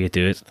it before you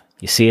do it.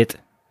 You see it,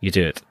 you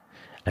do it.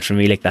 And for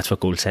me, like, that's what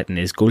goal setting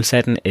is. Goal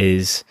setting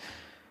is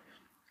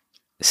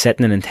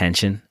setting an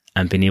intention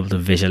and being able to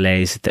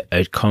visualize the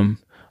outcome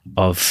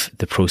of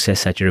the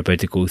process that you're about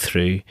to go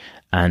through,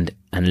 and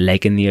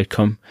liking the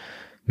outcome,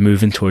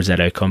 moving towards that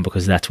outcome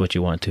because that's what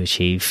you want to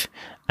achieve.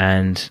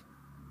 And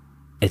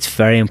it's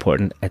very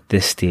important at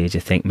this stage, I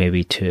think,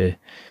 maybe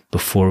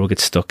before we get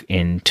stuck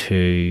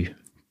into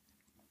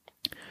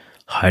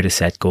how to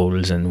set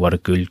goals and what a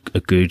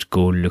good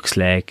goal looks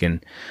like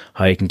and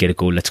how you can get a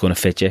goal that's going to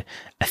fit you.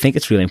 I think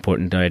it's really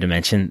important now to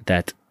mention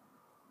that,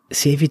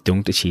 say if you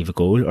don't achieve a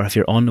goal, or if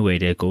you're on the way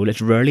to a goal, it's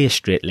rarely a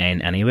straight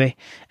line anyway.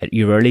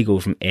 You rarely go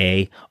from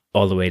A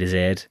all the way to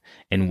Z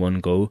in one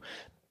go.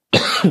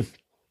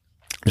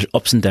 There's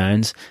ups and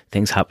downs,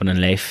 things happen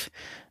in life,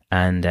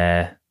 and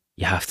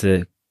you have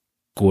to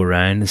go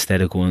around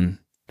instead of going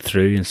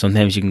through, and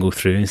sometimes you can go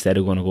through instead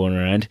of going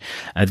around.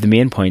 The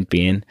main point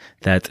being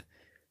that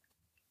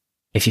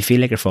if you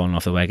feel like you're falling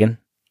off the wagon,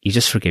 you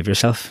just forgive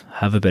yourself,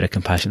 have a bit of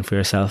compassion for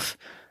yourself,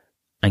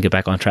 and get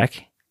back on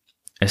track.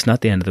 It's not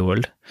the end of the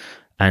world.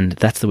 And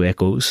that's the way it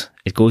goes.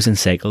 It goes in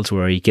cycles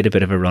where you get a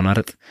bit of a run at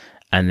it,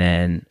 and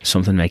then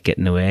something might get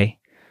in the way,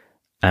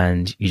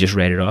 and you just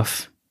write it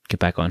off, get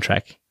back on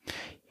track.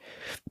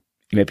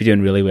 You might be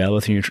doing really well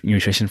with your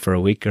nutrition for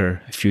a week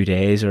or a few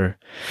days or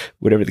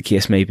whatever the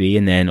case may be,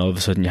 and then all of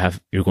a sudden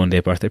you're going to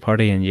a birthday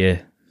party and you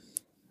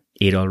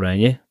eat all around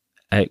you.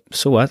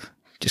 So what?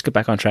 Just get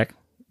back on track.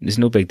 There's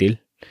no big deal.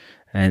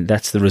 And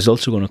that's the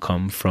results are going to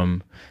come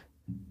from.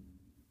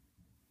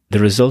 The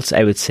results,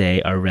 I would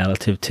say, are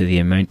relative to the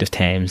amount of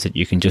times that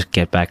you can just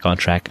get back on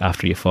track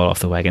after you fall off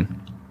the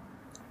wagon.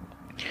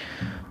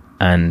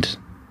 And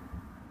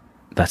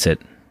that's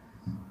it.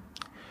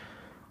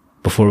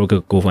 Before we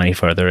go any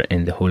further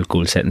in the whole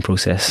goal setting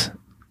process,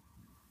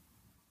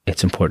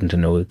 it's important to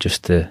know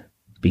just to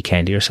be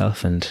kind to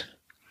yourself and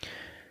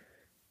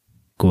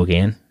go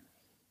again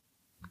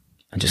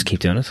and just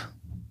keep doing it.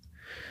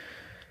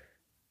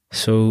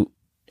 So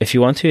if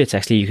you want to, it's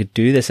actually, you could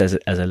do this as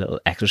a little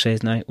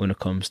exercise now when it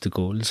comes to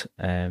goals.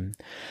 You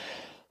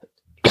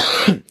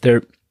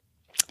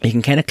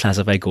can kind of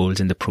classify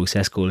goals into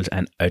process goals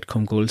and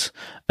outcome goals.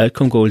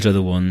 Outcome goals are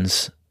the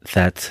ones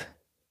that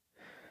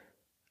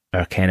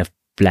are kind of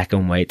black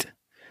and white.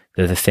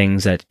 They're the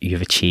things that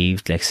you've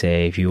achieved. Like,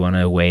 say, if you want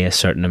to weigh a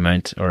certain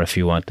amount, or if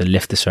you want to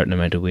lift a certain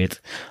amount of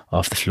weight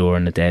off the floor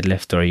in the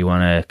deadlift, or you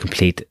want to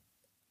complete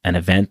an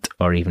event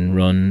or even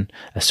run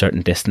a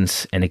certain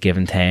distance in a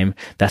given time,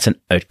 that's an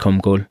outcome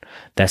goal.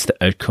 That's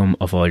the outcome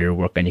of all your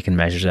work, and you can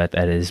measure that.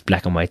 That is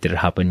black and white. Did it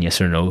happen? Yes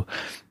or no?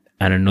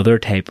 And another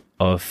type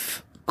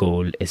of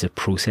goal is a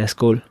process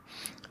goal.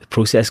 The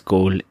process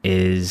goal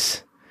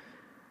is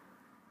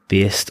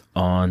based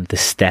on the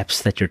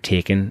steps that you're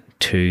taking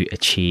to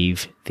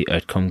achieve the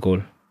outcome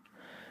goal.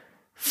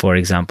 For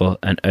example,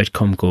 an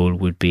outcome goal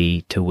would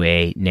be to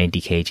weigh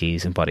 90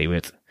 kgs in body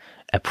weight.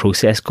 A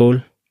process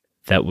goal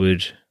that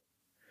would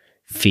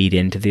feed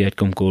into the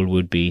outcome goal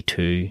would be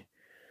to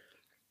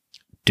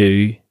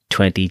do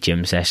 20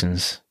 gym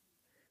sessions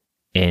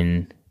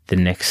in the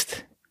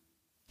next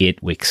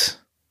 8 weeks.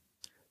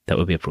 That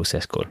would be a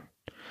process goal.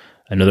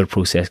 Another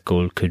process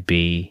goal could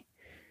be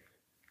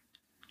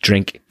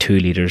drink 2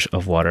 litres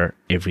of water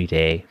every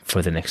day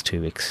for the next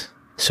 2 weeks,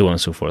 so on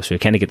and so forth. So you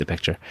kind of get the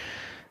picture.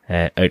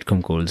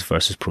 Outcome goals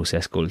versus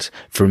process goals.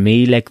 For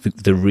me, like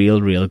the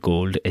real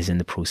goal is in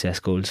the process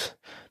goals,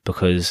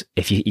 because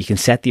if you can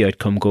set the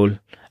outcome goal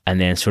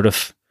and then sort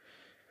of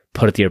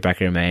put it to your back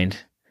of your mind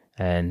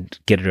and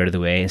get it out of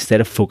the way,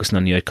 instead of focusing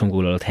on the outcome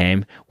goal all the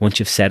time. Once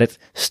you've set it,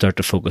 start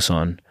to focus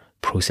on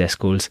process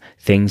goals,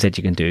 things that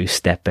you can do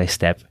step by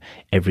step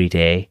every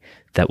day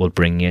that will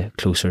bring you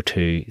closer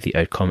to the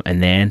outcome,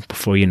 and then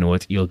before you know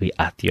it, you'll be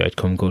at the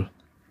outcome goal.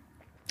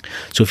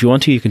 So if you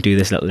want to, you can do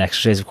this little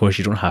exercise. Of course,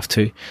 you don't have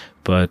to,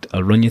 but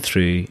I'll run you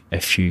through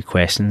a few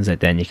questions that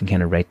then you can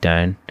kind of write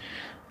down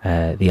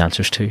the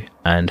answers to,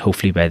 and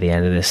hopefully by the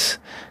end of this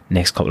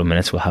next couple of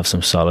minutes we'll have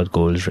some solid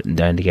goals written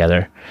down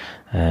together.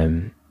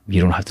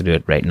 You don't have to do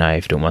it right now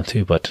if you don't want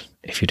to, but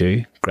if you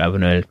do, grab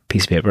an old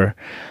piece of paper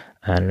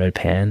and an old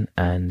pen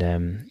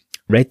and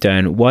write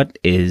down what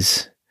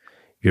is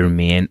your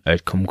main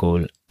outcome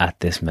goal at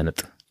this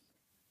minute.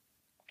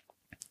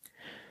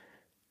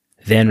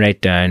 Then write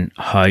down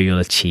how you'll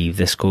achieve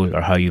this goal,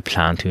 or how you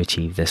plan to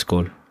achieve this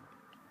goal.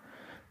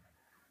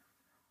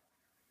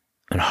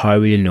 And how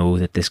will you know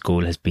that this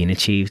goal has been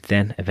achieved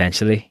then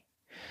eventually?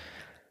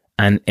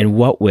 And in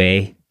what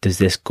way does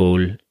this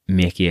goal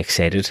make you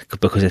excited?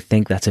 Because I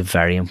think that's a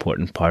very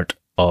important part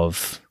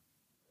of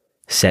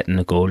setting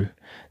a goal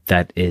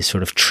that is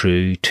sort of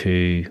true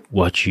to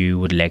what you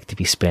would like to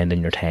be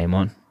spending your time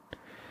on.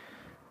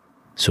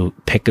 So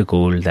pick a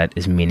goal that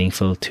is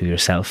meaningful to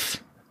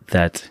yourself,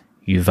 that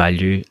you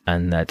value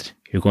and that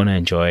you're going to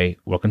enjoy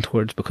working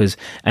towards, because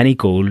any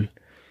goal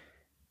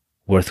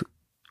worthwhile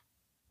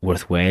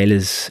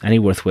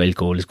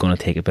goal is going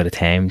to take a bit of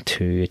time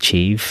to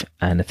achieve.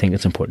 And I think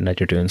it's important that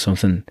you're doing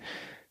something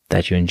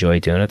that you enjoy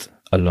doing it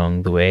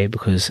along the way,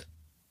 because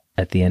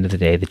at the end of the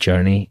day, the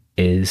journey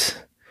is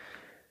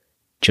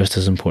just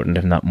as important,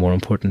 if not more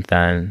important,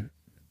 than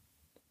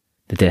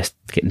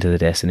getting to the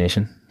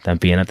destination, than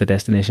being at the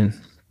destination.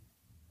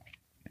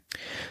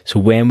 So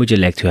when would you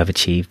like to have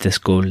achieved this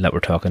goal that we're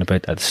talking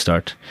about at the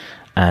start,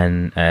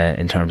 and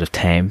in terms of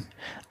time,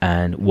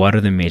 and what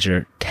are the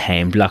major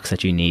time blocks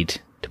that you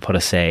need to put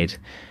aside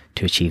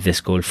to achieve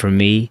this goal? For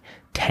me,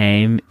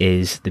 time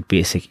is the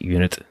basic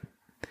unit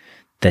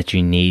that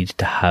you need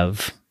to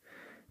have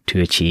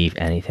to achieve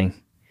anything.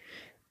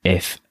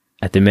 If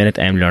at the minute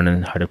I'm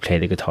learning how to play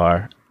the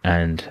guitar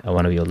and I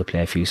want to be able to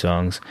play a few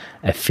songs,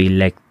 I feel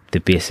like the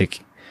basic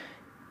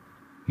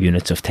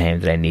units of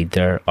time that I need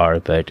there are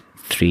about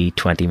 3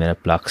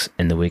 20-minute blocks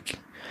in the week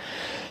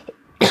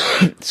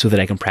so that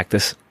I can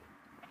practice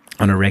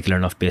on a regular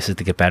enough basis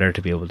to get better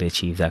to be able to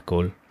achieve that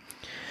goal.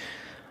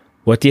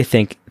 What do you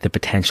think the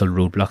potential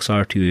roadblocks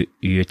are to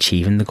you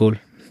achieving the goal?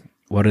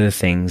 What are the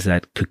things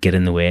that could get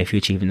in the way of you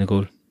achieving the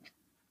goal?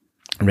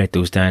 Write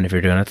those down if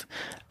you're doing it.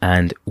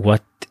 And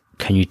what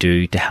can you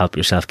do to help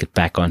yourself get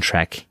back on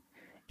track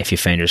if you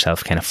find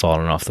yourself kind of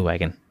falling off the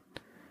wagon?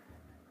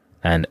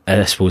 And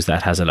I suppose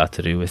that has a lot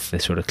to do with the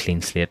sort of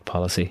clean slate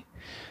policy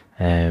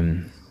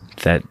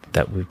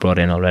that we've brought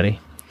in already.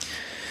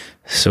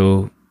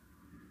 So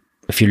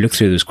if you look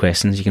through those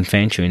questions, you can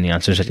fine tune the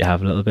answers that you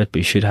have a little bit, but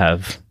you should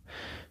have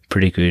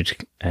pretty good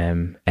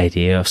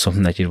idea of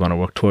something that you'd want to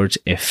work towards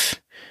if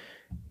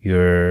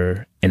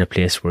you're in a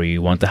place where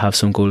you want to have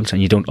some goals.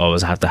 And you don't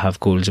always have to have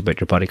goals about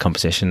your body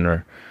composition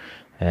or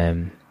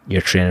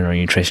your training or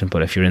nutrition,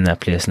 but if you're in that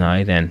place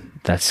now, then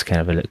that's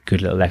kind of a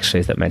good little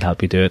exercise that might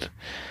help you do it.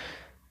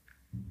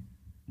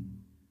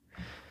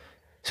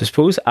 So I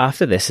suppose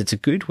after this, it's a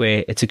good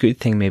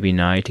thing maybe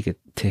now to get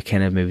to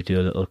kind of maybe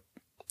do a little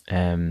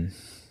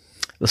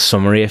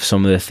summary of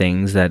some of the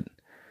things that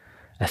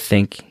I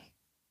think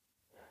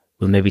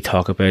we'll maybe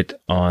talk about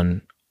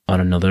on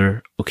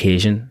another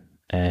occasion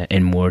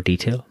in more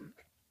detail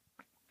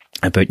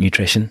about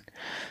nutrition.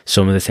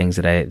 Some of the things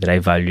that I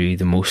value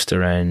the most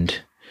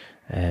around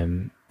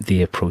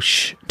the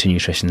approach to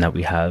nutrition that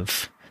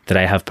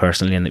I have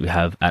personally, and that we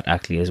have at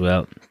Ackley as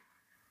well,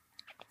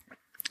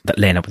 that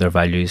line up with our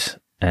values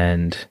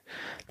and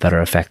that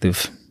are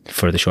effective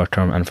for the short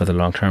term and for the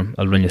long term.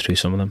 I'll run you through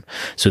some of them.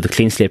 So the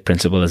clean slate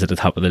principle is at the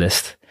top of the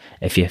list.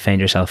 If you find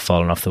yourself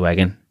falling off the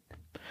wagon,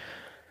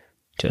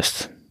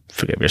 just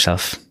forgive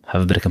yourself,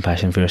 have a bit of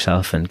compassion for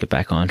yourself and get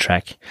back on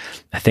track.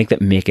 I think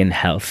that making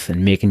health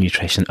and making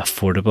nutrition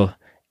affordable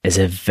is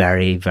a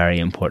very, very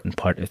important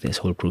part of this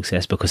whole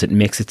process, because it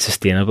makes it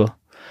sustainable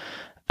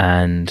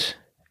and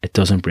it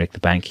doesn't break the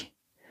bank.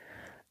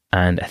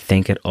 And I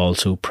think it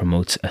also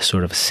promotes a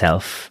sort of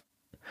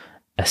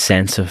a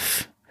sense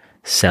of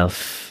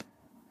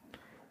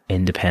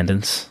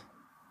self-independence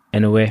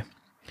in a way.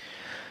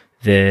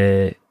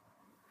 The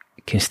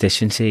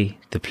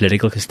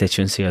political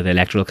constituency or the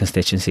electoral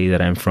constituency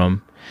that I'm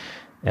from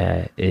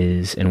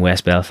is in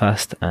West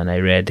Belfast, and I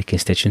read the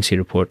constituency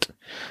report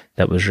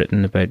that was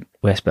written about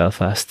West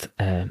Belfast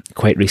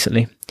quite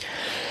recently,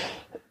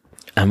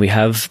 and we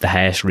have the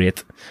highest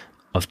rate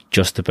of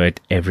just about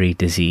every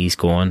disease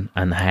going,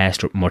 and the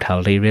highest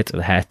mortality rate,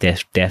 the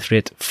highest death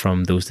rate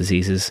from those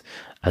diseases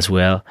as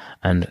well.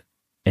 And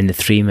in the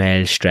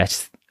 3-mile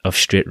stretch of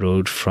straight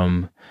road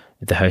from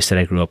the house that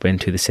I grew up in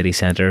to the city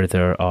centre,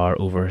 there are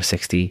over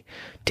 60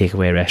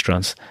 takeaway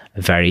restaurants,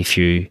 very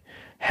few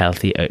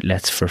healthy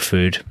outlets for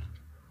food.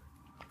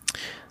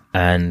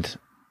 And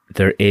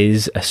there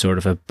is a sort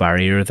of a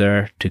barrier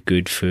there to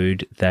good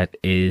food that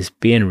is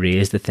being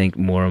raised, I think,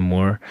 more and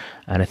more.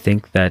 And I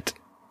think that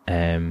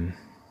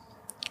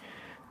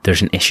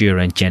there's an issue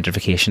around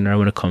gentrification there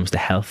when it comes to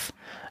health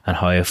and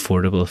how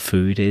affordable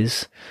food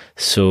is.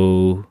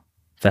 So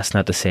that's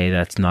not to say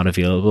that it's not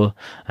available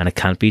and it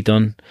can't be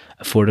done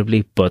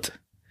affordably, but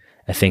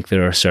I think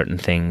there are certain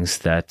things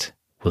that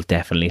will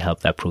definitely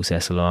help that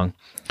process along.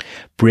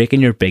 Breaking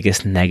your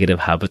biggest negative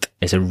habit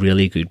is a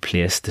really good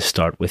place to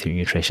start with your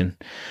nutrition.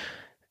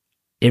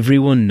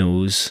 Everyone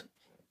knows,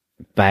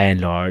 by and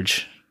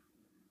large,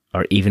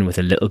 or even with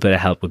a little bit of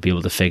help, would be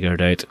able to figure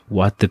it out,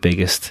 what the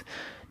biggest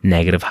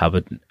negative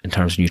habit in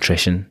terms of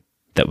nutrition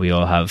that we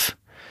all have.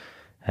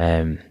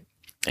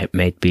 It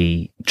might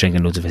be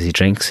drinking loads of fizzy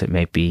drinks. It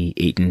might be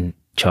eating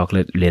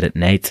chocolate late at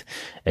night.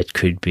 It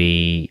could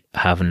be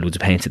having loads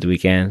of pints at the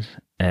weekend.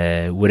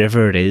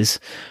 Whatever it is,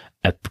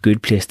 a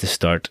good place to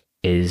start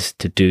is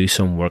to do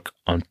some work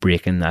on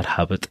breaking that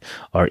habit,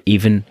 or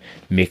even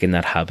making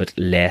that habit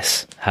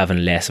having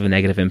less of a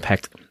negative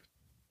impact.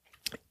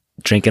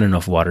 Drinking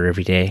enough water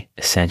every day,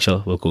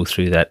 essential. We'll go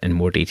through that in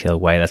more detail,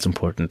 why that's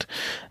important,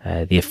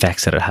 the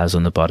effects that it has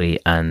on the body,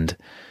 and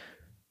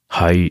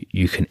how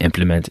you can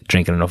implement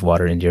drinking enough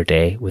water into your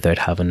day without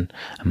having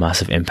a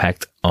massive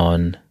impact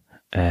on,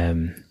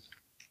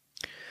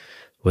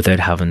 without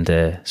having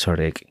to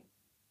sort of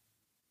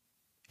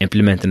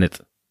implementing it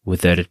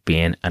without it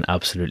being an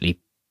absolutely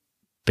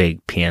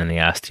big pain in the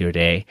ass to your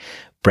day.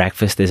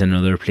 Breakfast is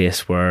another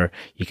place where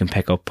you can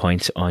pick up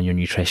points on your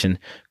nutrition.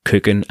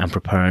 Cooking and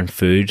preparing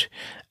food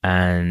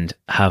and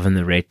having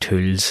the right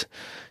tools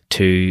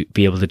to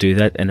be able to do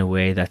that in a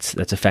way that's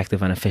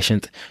effective and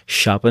efficient.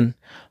 Shopping,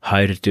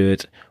 how to do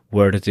it,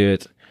 where to do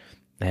it,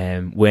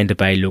 when to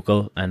buy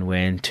local and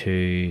when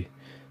to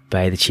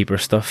buy the cheaper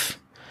stuff.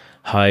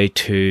 How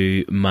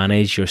to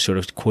manage your sort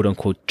of quote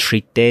unquote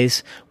treat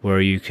days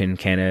where you can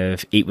kind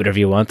of eat whatever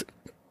you want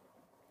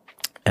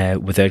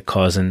without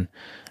causing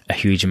a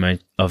huge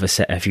amount of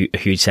a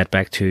huge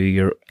setback to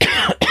your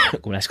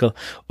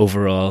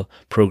overall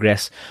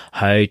progress.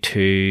 How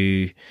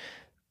to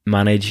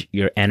manage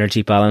your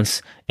energy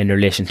balance in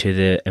relation to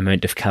the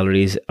amount of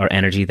calories or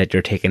energy that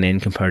you're taking in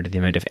compared to the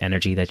amount of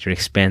energy that you're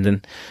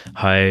expending.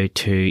 How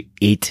to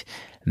eat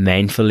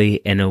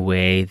mindfully in a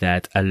way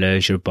that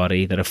allows your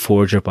body, that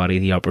affords your body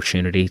the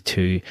opportunity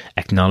to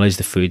acknowledge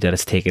the food that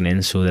it's taken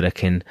in so that it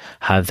can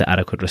have the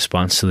adequate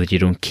response, so that you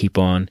don't keep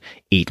on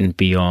eating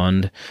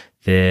beyond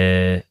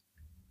the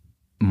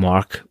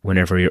mark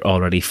whenever you're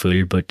already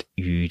full but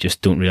you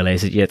just don't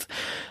realize it yet.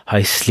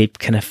 How sleep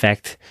can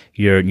affect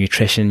your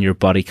nutrition, your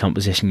body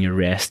composition, your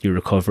rest, your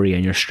recovery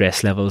and your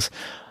stress levels.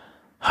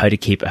 How to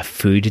keep a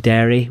food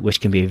diary,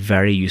 which can be a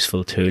very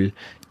useful tool.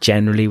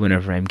 Generally,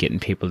 whenever I'm getting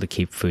people to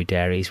keep food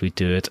diaries, we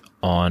do it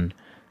on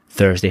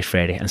Thursday,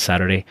 Friday and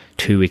Saturday,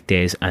 2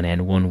 weekdays and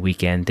then 1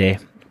 weekend day.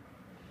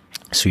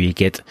 So you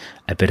get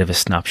a bit of a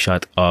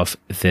snapshot of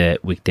the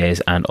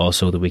weekdays and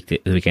also the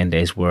weekend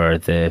days where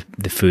the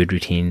food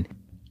routine.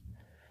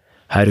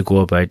 How to go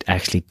about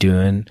actually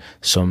doing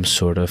some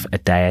sort of a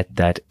diet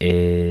that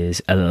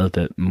is a little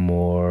bit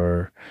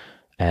more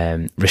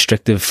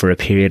restrictive for a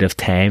period of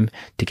time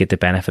to get the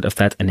benefit of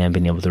that, and then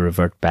being able to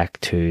revert back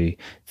to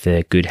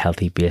the good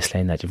healthy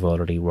baseline that you've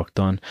already worked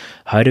on.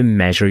 How to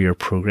measure your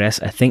progress.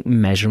 I think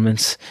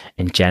measurements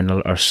in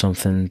general are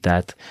something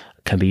that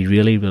can be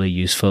really, really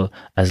useful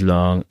as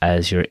long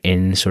as you're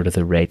in sort of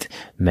the right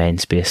mind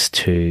space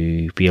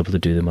to be able to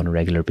do them on a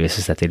regular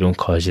basis, that they don't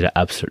cause you to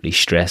absolutely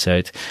stress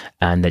out,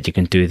 and that you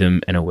can do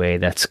them in a way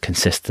that's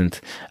consistent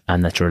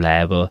and that's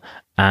reliable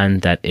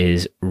and that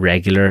is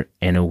regular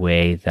in a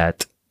way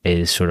that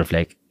is sort of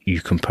like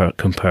you can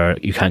compare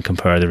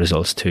the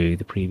results to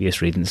the previous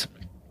readings.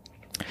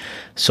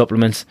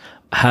 Supplements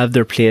have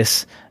their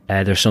place.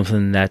 There's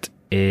something that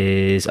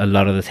is a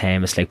lot of the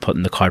time it's like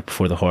putting the cart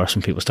before the horse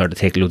when people start to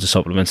take loads of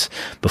supplements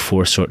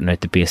before sorting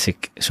out the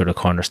basic sort of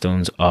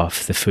cornerstones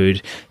of the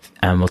food.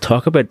 And we'll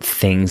talk about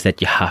things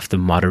that you have to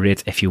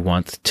moderate if you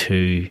want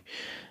to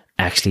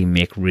actually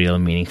make real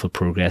meaningful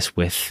progress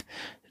with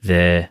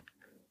the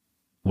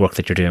work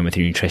that you're doing with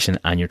your nutrition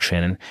and your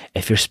training.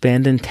 If you're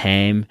spending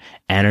time,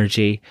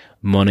 energy,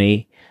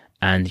 money,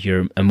 and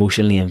you're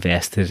emotionally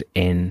invested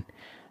in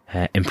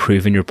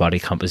improving your body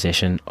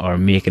composition or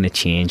making a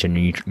change in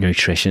your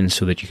nutrition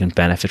so that you can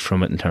benefit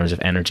from it in terms of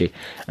energy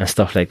and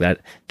stuff like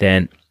that,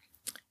 then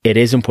it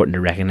is important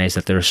to recognize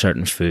that there are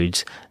certain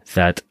foods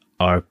that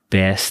are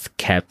best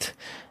kept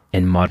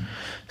in mod.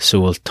 So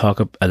we'll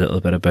talk a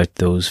little bit about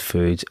those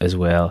foods as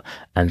well.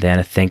 And then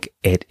I think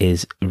it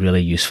is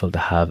really useful to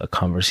have a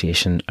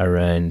conversation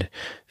around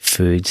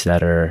foods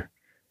that are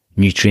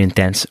nutrient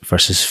dense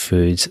versus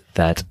foods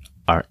that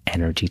are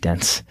energy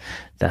dense.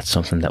 That's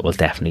something that we'll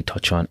definitely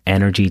touch on.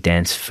 Energy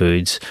dense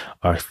foods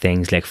are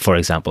things like, for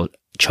example,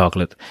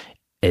 chocolate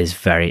is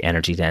very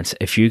energy dense.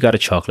 If you got a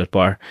chocolate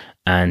bar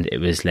and it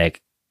was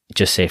like,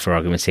 just say for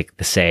argument's sake,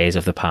 the size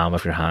of the palm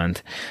of your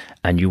hand,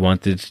 and you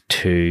wanted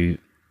to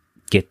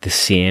get the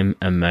same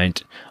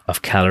amount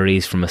of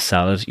calories from a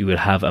salad, you would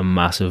have a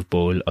massive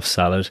bowl of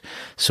salad.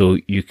 So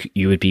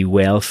you would be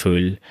well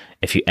full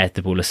if you ate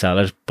the bowl of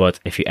salad, but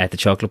if you ate the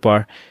chocolate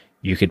bar,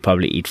 you could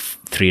probably eat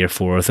 3 or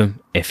 4 of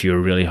them if you were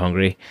really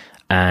hungry,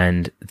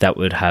 and that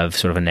would have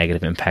sort of a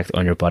negative impact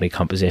on your body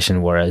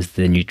composition, whereas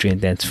the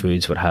nutrient dense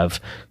foods would have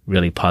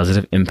really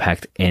positive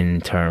impact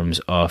in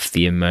terms of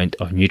the amount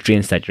of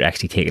nutrients that you're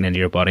actually taking into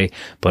your body,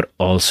 but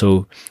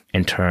also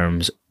in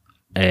terms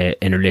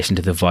in relation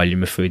to the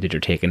volume of food that you're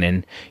taking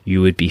in.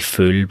 You would be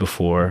full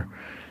before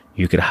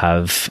you could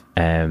have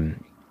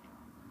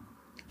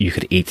you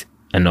could eat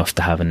enough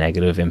to have a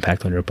negative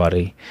impact on your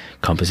body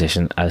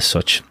composition as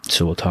such.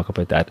 So we'll talk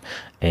about that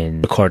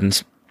in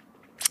accordance.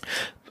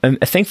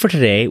 I think for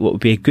today, what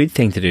would be a good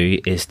thing to do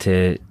is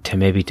to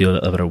maybe do a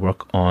little bit of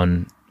work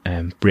on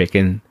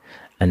breaking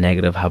a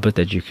negative habit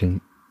that you can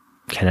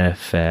kind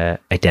of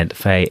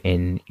identify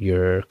in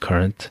your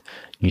current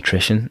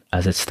nutrition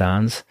as it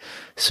stands.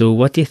 So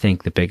what do you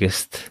think the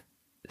biggest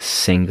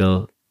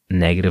single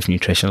negative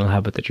nutritional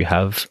habit that you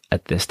have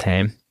at this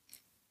time?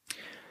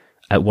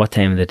 At what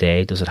time of the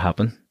day does it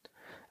happen?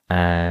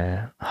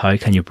 How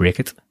can you break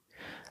it?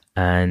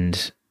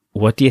 And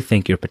what do you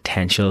think your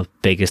potential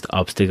biggest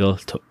obstacle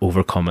to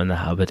overcoming the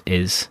habit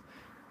is?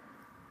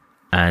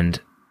 And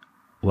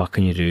what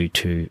can you do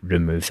to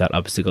remove that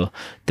obstacle?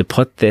 To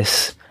put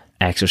this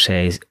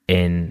exercise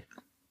in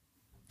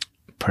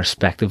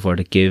perspective, or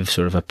to give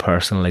sort of a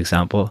personal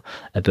example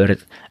about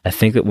it, I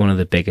think that one of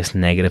the biggest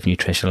negative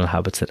nutritional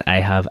habits that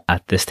I have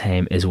at this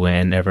time is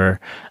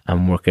whenever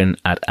I'm working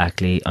at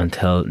Ackley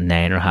until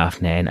 9 or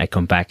half 9, I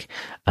come back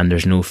and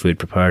there's no food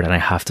prepared and I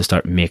have to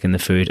start making the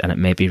food, and it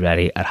may be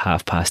ready at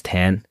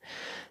 10:30.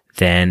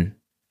 Then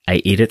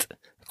I eat it,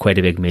 quite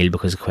a big meal,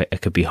 because I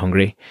could be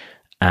hungry,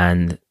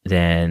 and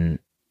then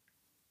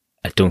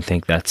I don't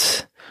think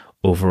that's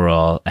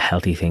overall a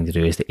healthy thing to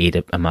do, is to eat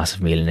a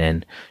massive meal and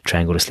then try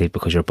and go to sleep,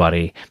 because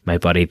my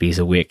body be's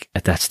awake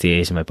at that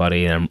stage, and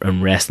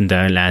I'm resting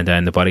down, lying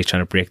down, the body's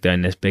trying to break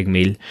down this big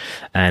meal,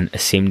 and I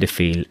seem to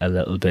feel a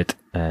little bit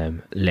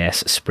less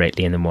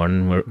sprightly in the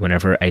morning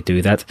whenever I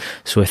do that.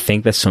 So I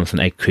think that's something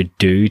I could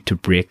do to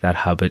break that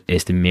habit,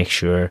 is to make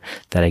sure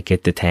that I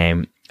get the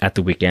time at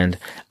the weekend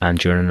and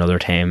during another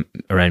time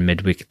around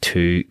midweek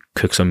to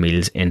cook some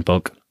meals in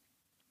bulk.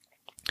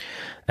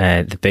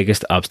 The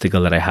biggest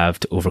obstacle that I have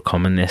to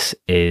overcoming this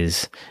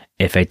is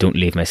if I don't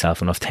leave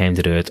myself enough time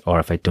to do it, or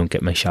if I don't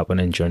get my shopping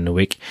in during the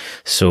week.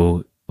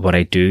 So what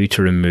I do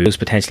to remove those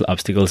potential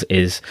obstacles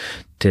is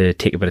to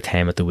take a bit of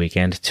time at the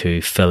weekend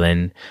to fill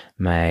in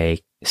my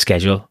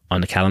schedule on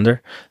the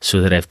calendar,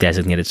 so that I've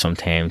designated some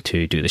time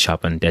to do the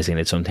shopping,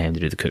 designated some time to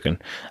do the cooking,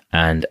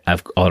 and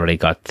I've already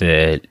got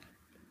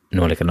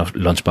enough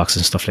lunch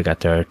boxes and stuff like that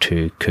there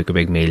to cook a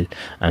big meal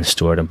and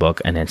store it in bulk,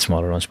 and then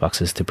smaller lunch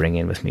boxes to bring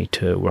in with me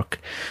to work.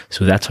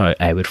 So that's how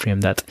I would frame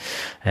that.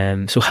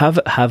 So have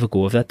a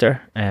go of that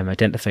there.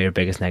 Identify your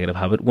biggest negative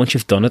habit. Once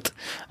you've done it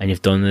and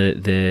you've done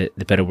the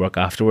bit of work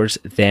afterwards,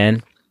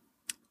 then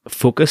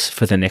focus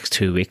for the next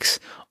 2 weeks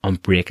on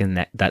breaking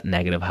that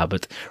negative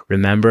habit.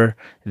 Remember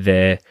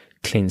the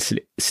clean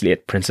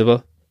slate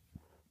principle,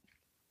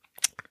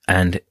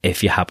 and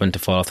if you happen to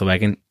fall off the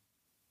wagon,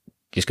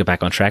 just get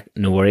back on track,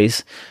 no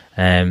worries.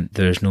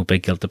 There's no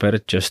big guilt about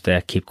it, just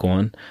keep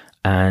going,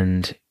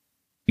 and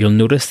you'll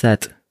notice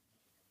that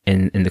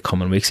in the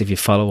coming weeks, if you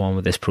follow on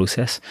with this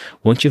process,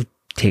 once you've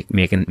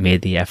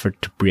made the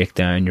effort to break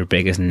down your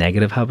biggest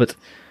negative habit,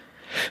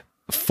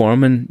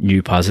 forming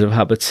new positive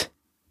habits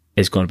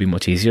is going to be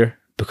much easier,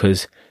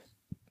 because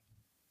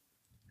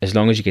as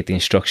long as you get the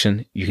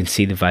instruction, you can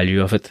see the value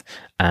of it,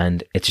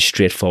 and it's a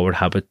straightforward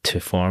habit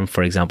to form.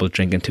 For example,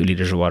 drinking 2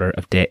 litres of water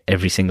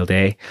every single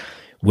day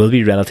will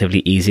be relatively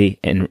easy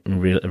in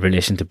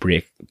relation to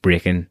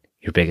breaking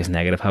your biggest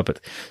negative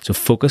habit. So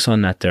focus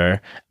on that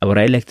there. And what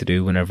I like to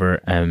do whenever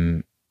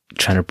I'm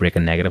trying to break a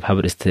negative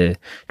habit is to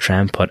try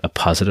and put a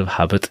positive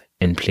habit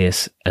in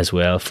place as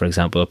well. For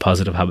example, a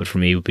positive habit for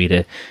me would be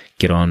to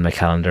get on my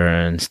calendar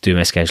and do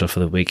my schedule for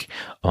the week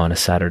on a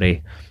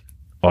Saturday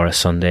or a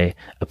Sunday.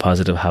 A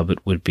positive habit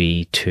would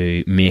be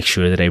to make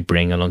sure that I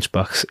bring a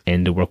lunchbox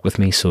in to work with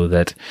me, so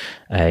that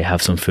I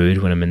have some food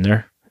when I'm in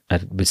there.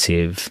 It would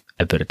save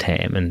a bit of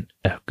time and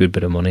a good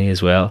bit of money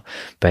as well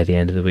by the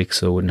end of the week,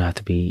 so I wouldn't have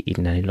to be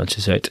eating any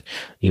lunches out,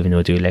 even though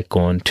I do like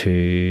going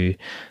to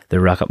the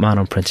Rocket Man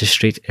on Princess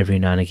Street every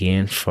now and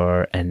again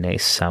for a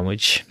nice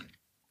sandwich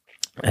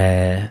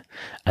as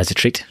a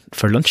treat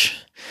for lunch.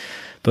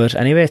 But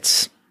anyway,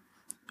 it's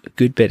a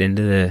good bit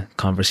into the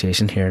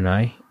conversation here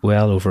now,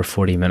 well over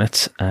 40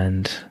 minutes,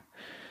 and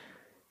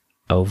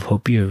I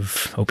hope you're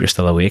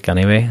still awake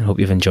anyway. I hope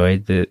you've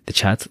enjoyed the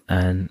chat,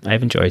 and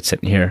I've enjoyed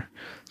sitting here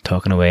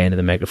talking away into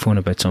the microphone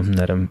about something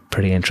that I'm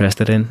pretty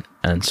interested in,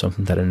 and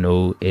something that I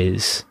know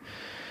is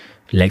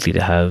likely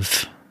to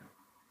have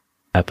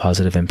a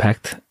positive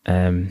impact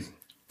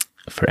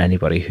for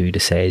anybody who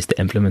decides to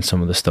implement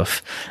some of the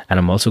stuff. And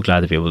I'm also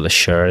glad to be able to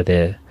share a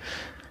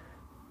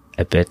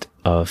bit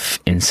of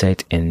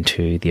insight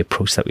into the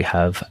approach that we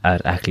have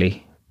at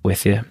Ackley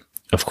with you.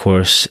 Of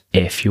course,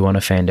 if you want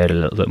to find out a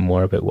little bit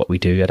more about what we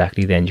do at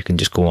Ackley, then you can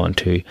just go on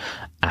to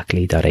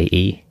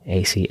ackley.ie,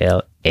 aclai.ie.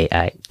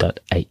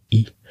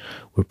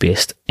 We're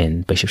based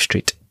in Bishop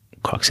Street,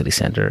 Cork City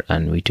Centre,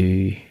 and we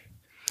do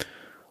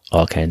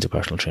all kinds of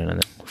personal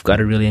training. We've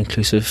got a really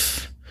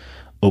inclusive,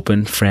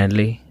 open,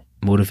 friendly,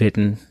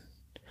 motivating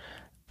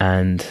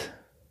and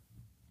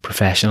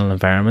professional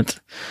environment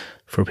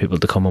for people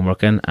to come and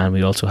work in, and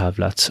we also have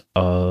lots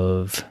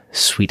of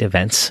sweet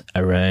events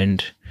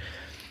around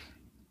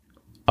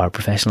our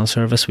professional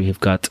service. We have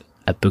got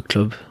a book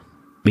club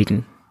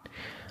meeting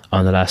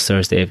on the last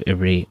Thursday of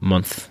every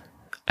month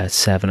at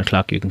 7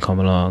 o'clock. You can come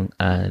along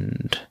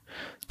and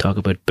talk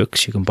about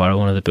books. You can borrow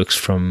one of the books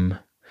from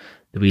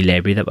the wee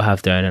library that we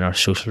have down in our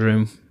social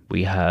room.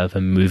 We have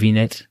a movie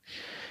night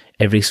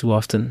every so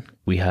often.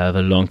 We have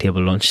a long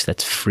table lunch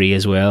that's free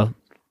as well,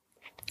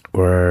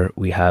 where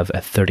we have a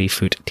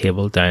 30-foot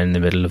table down in the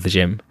middle of the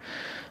gym,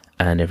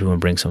 and everyone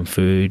brings some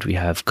food. We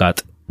have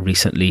got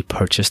recently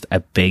purchased a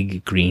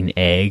big green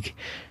egg,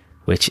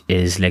 which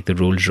is like the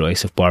Rolls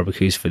Royce of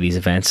barbecues for these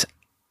events.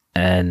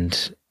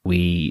 And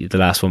the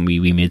last one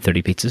we made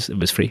 30 pizzas. It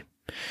was free.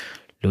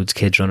 Loads of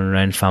kids running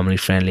around, family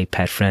friendly,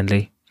 pet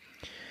friendly,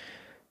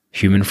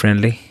 human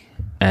friendly.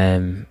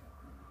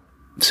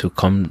 So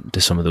come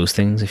to some of those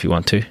things if you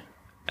want to.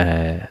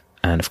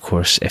 And of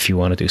course, if you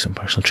want to do some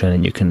personal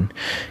training, you can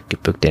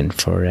get booked in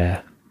for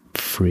a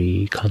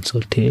free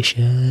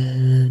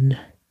consultation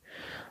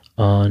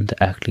on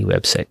the Ackley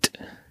website.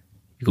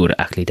 You go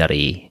to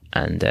ackley.ie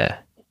and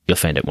you'll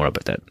find out more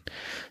about that.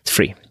 It's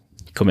free.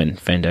 Come in,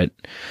 find out,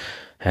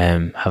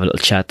 have a little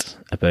chat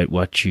about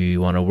what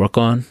you want to work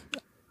on.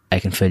 I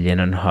can fill you in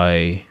on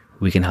how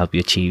we can help you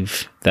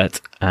achieve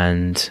that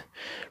and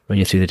run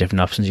you through the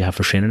different options you have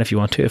for training if you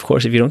want to. Of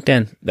course, if you don't,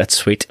 then that's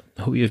sweet.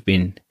 I hope you've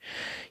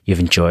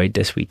enjoyed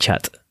this wee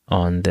chat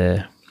on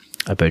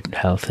about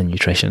health and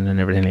nutrition and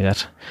everything like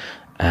that.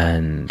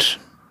 And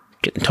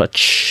get in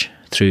touch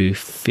through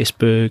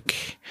Facebook,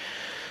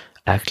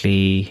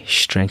 Ackley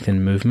Strength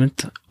and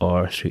Movement,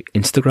 or through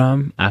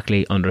Instagram,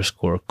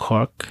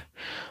 Ackley_Cork,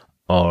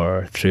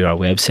 or through our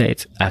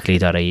website,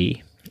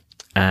 ackley.ie.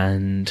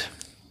 And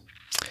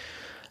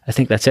I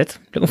think that's it.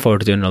 Looking forward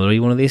to doing another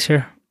one of these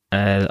here.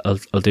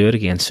 I'll do it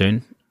again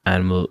soon,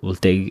 and we'll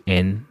dig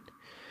in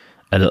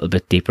a little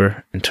bit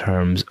deeper in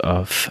terms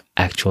of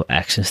actual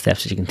action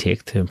steps that you can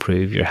take to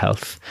improve your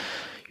health,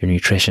 your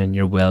nutrition,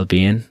 your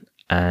well-being,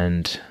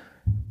 and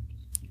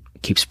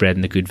keep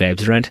spreading the good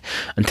vibes around.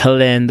 Until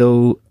then,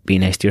 though, be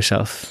nice to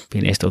yourself,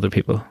 be nice to other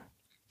people,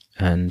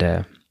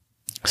 and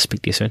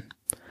speak to you soon.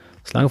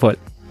 Slán go fóill.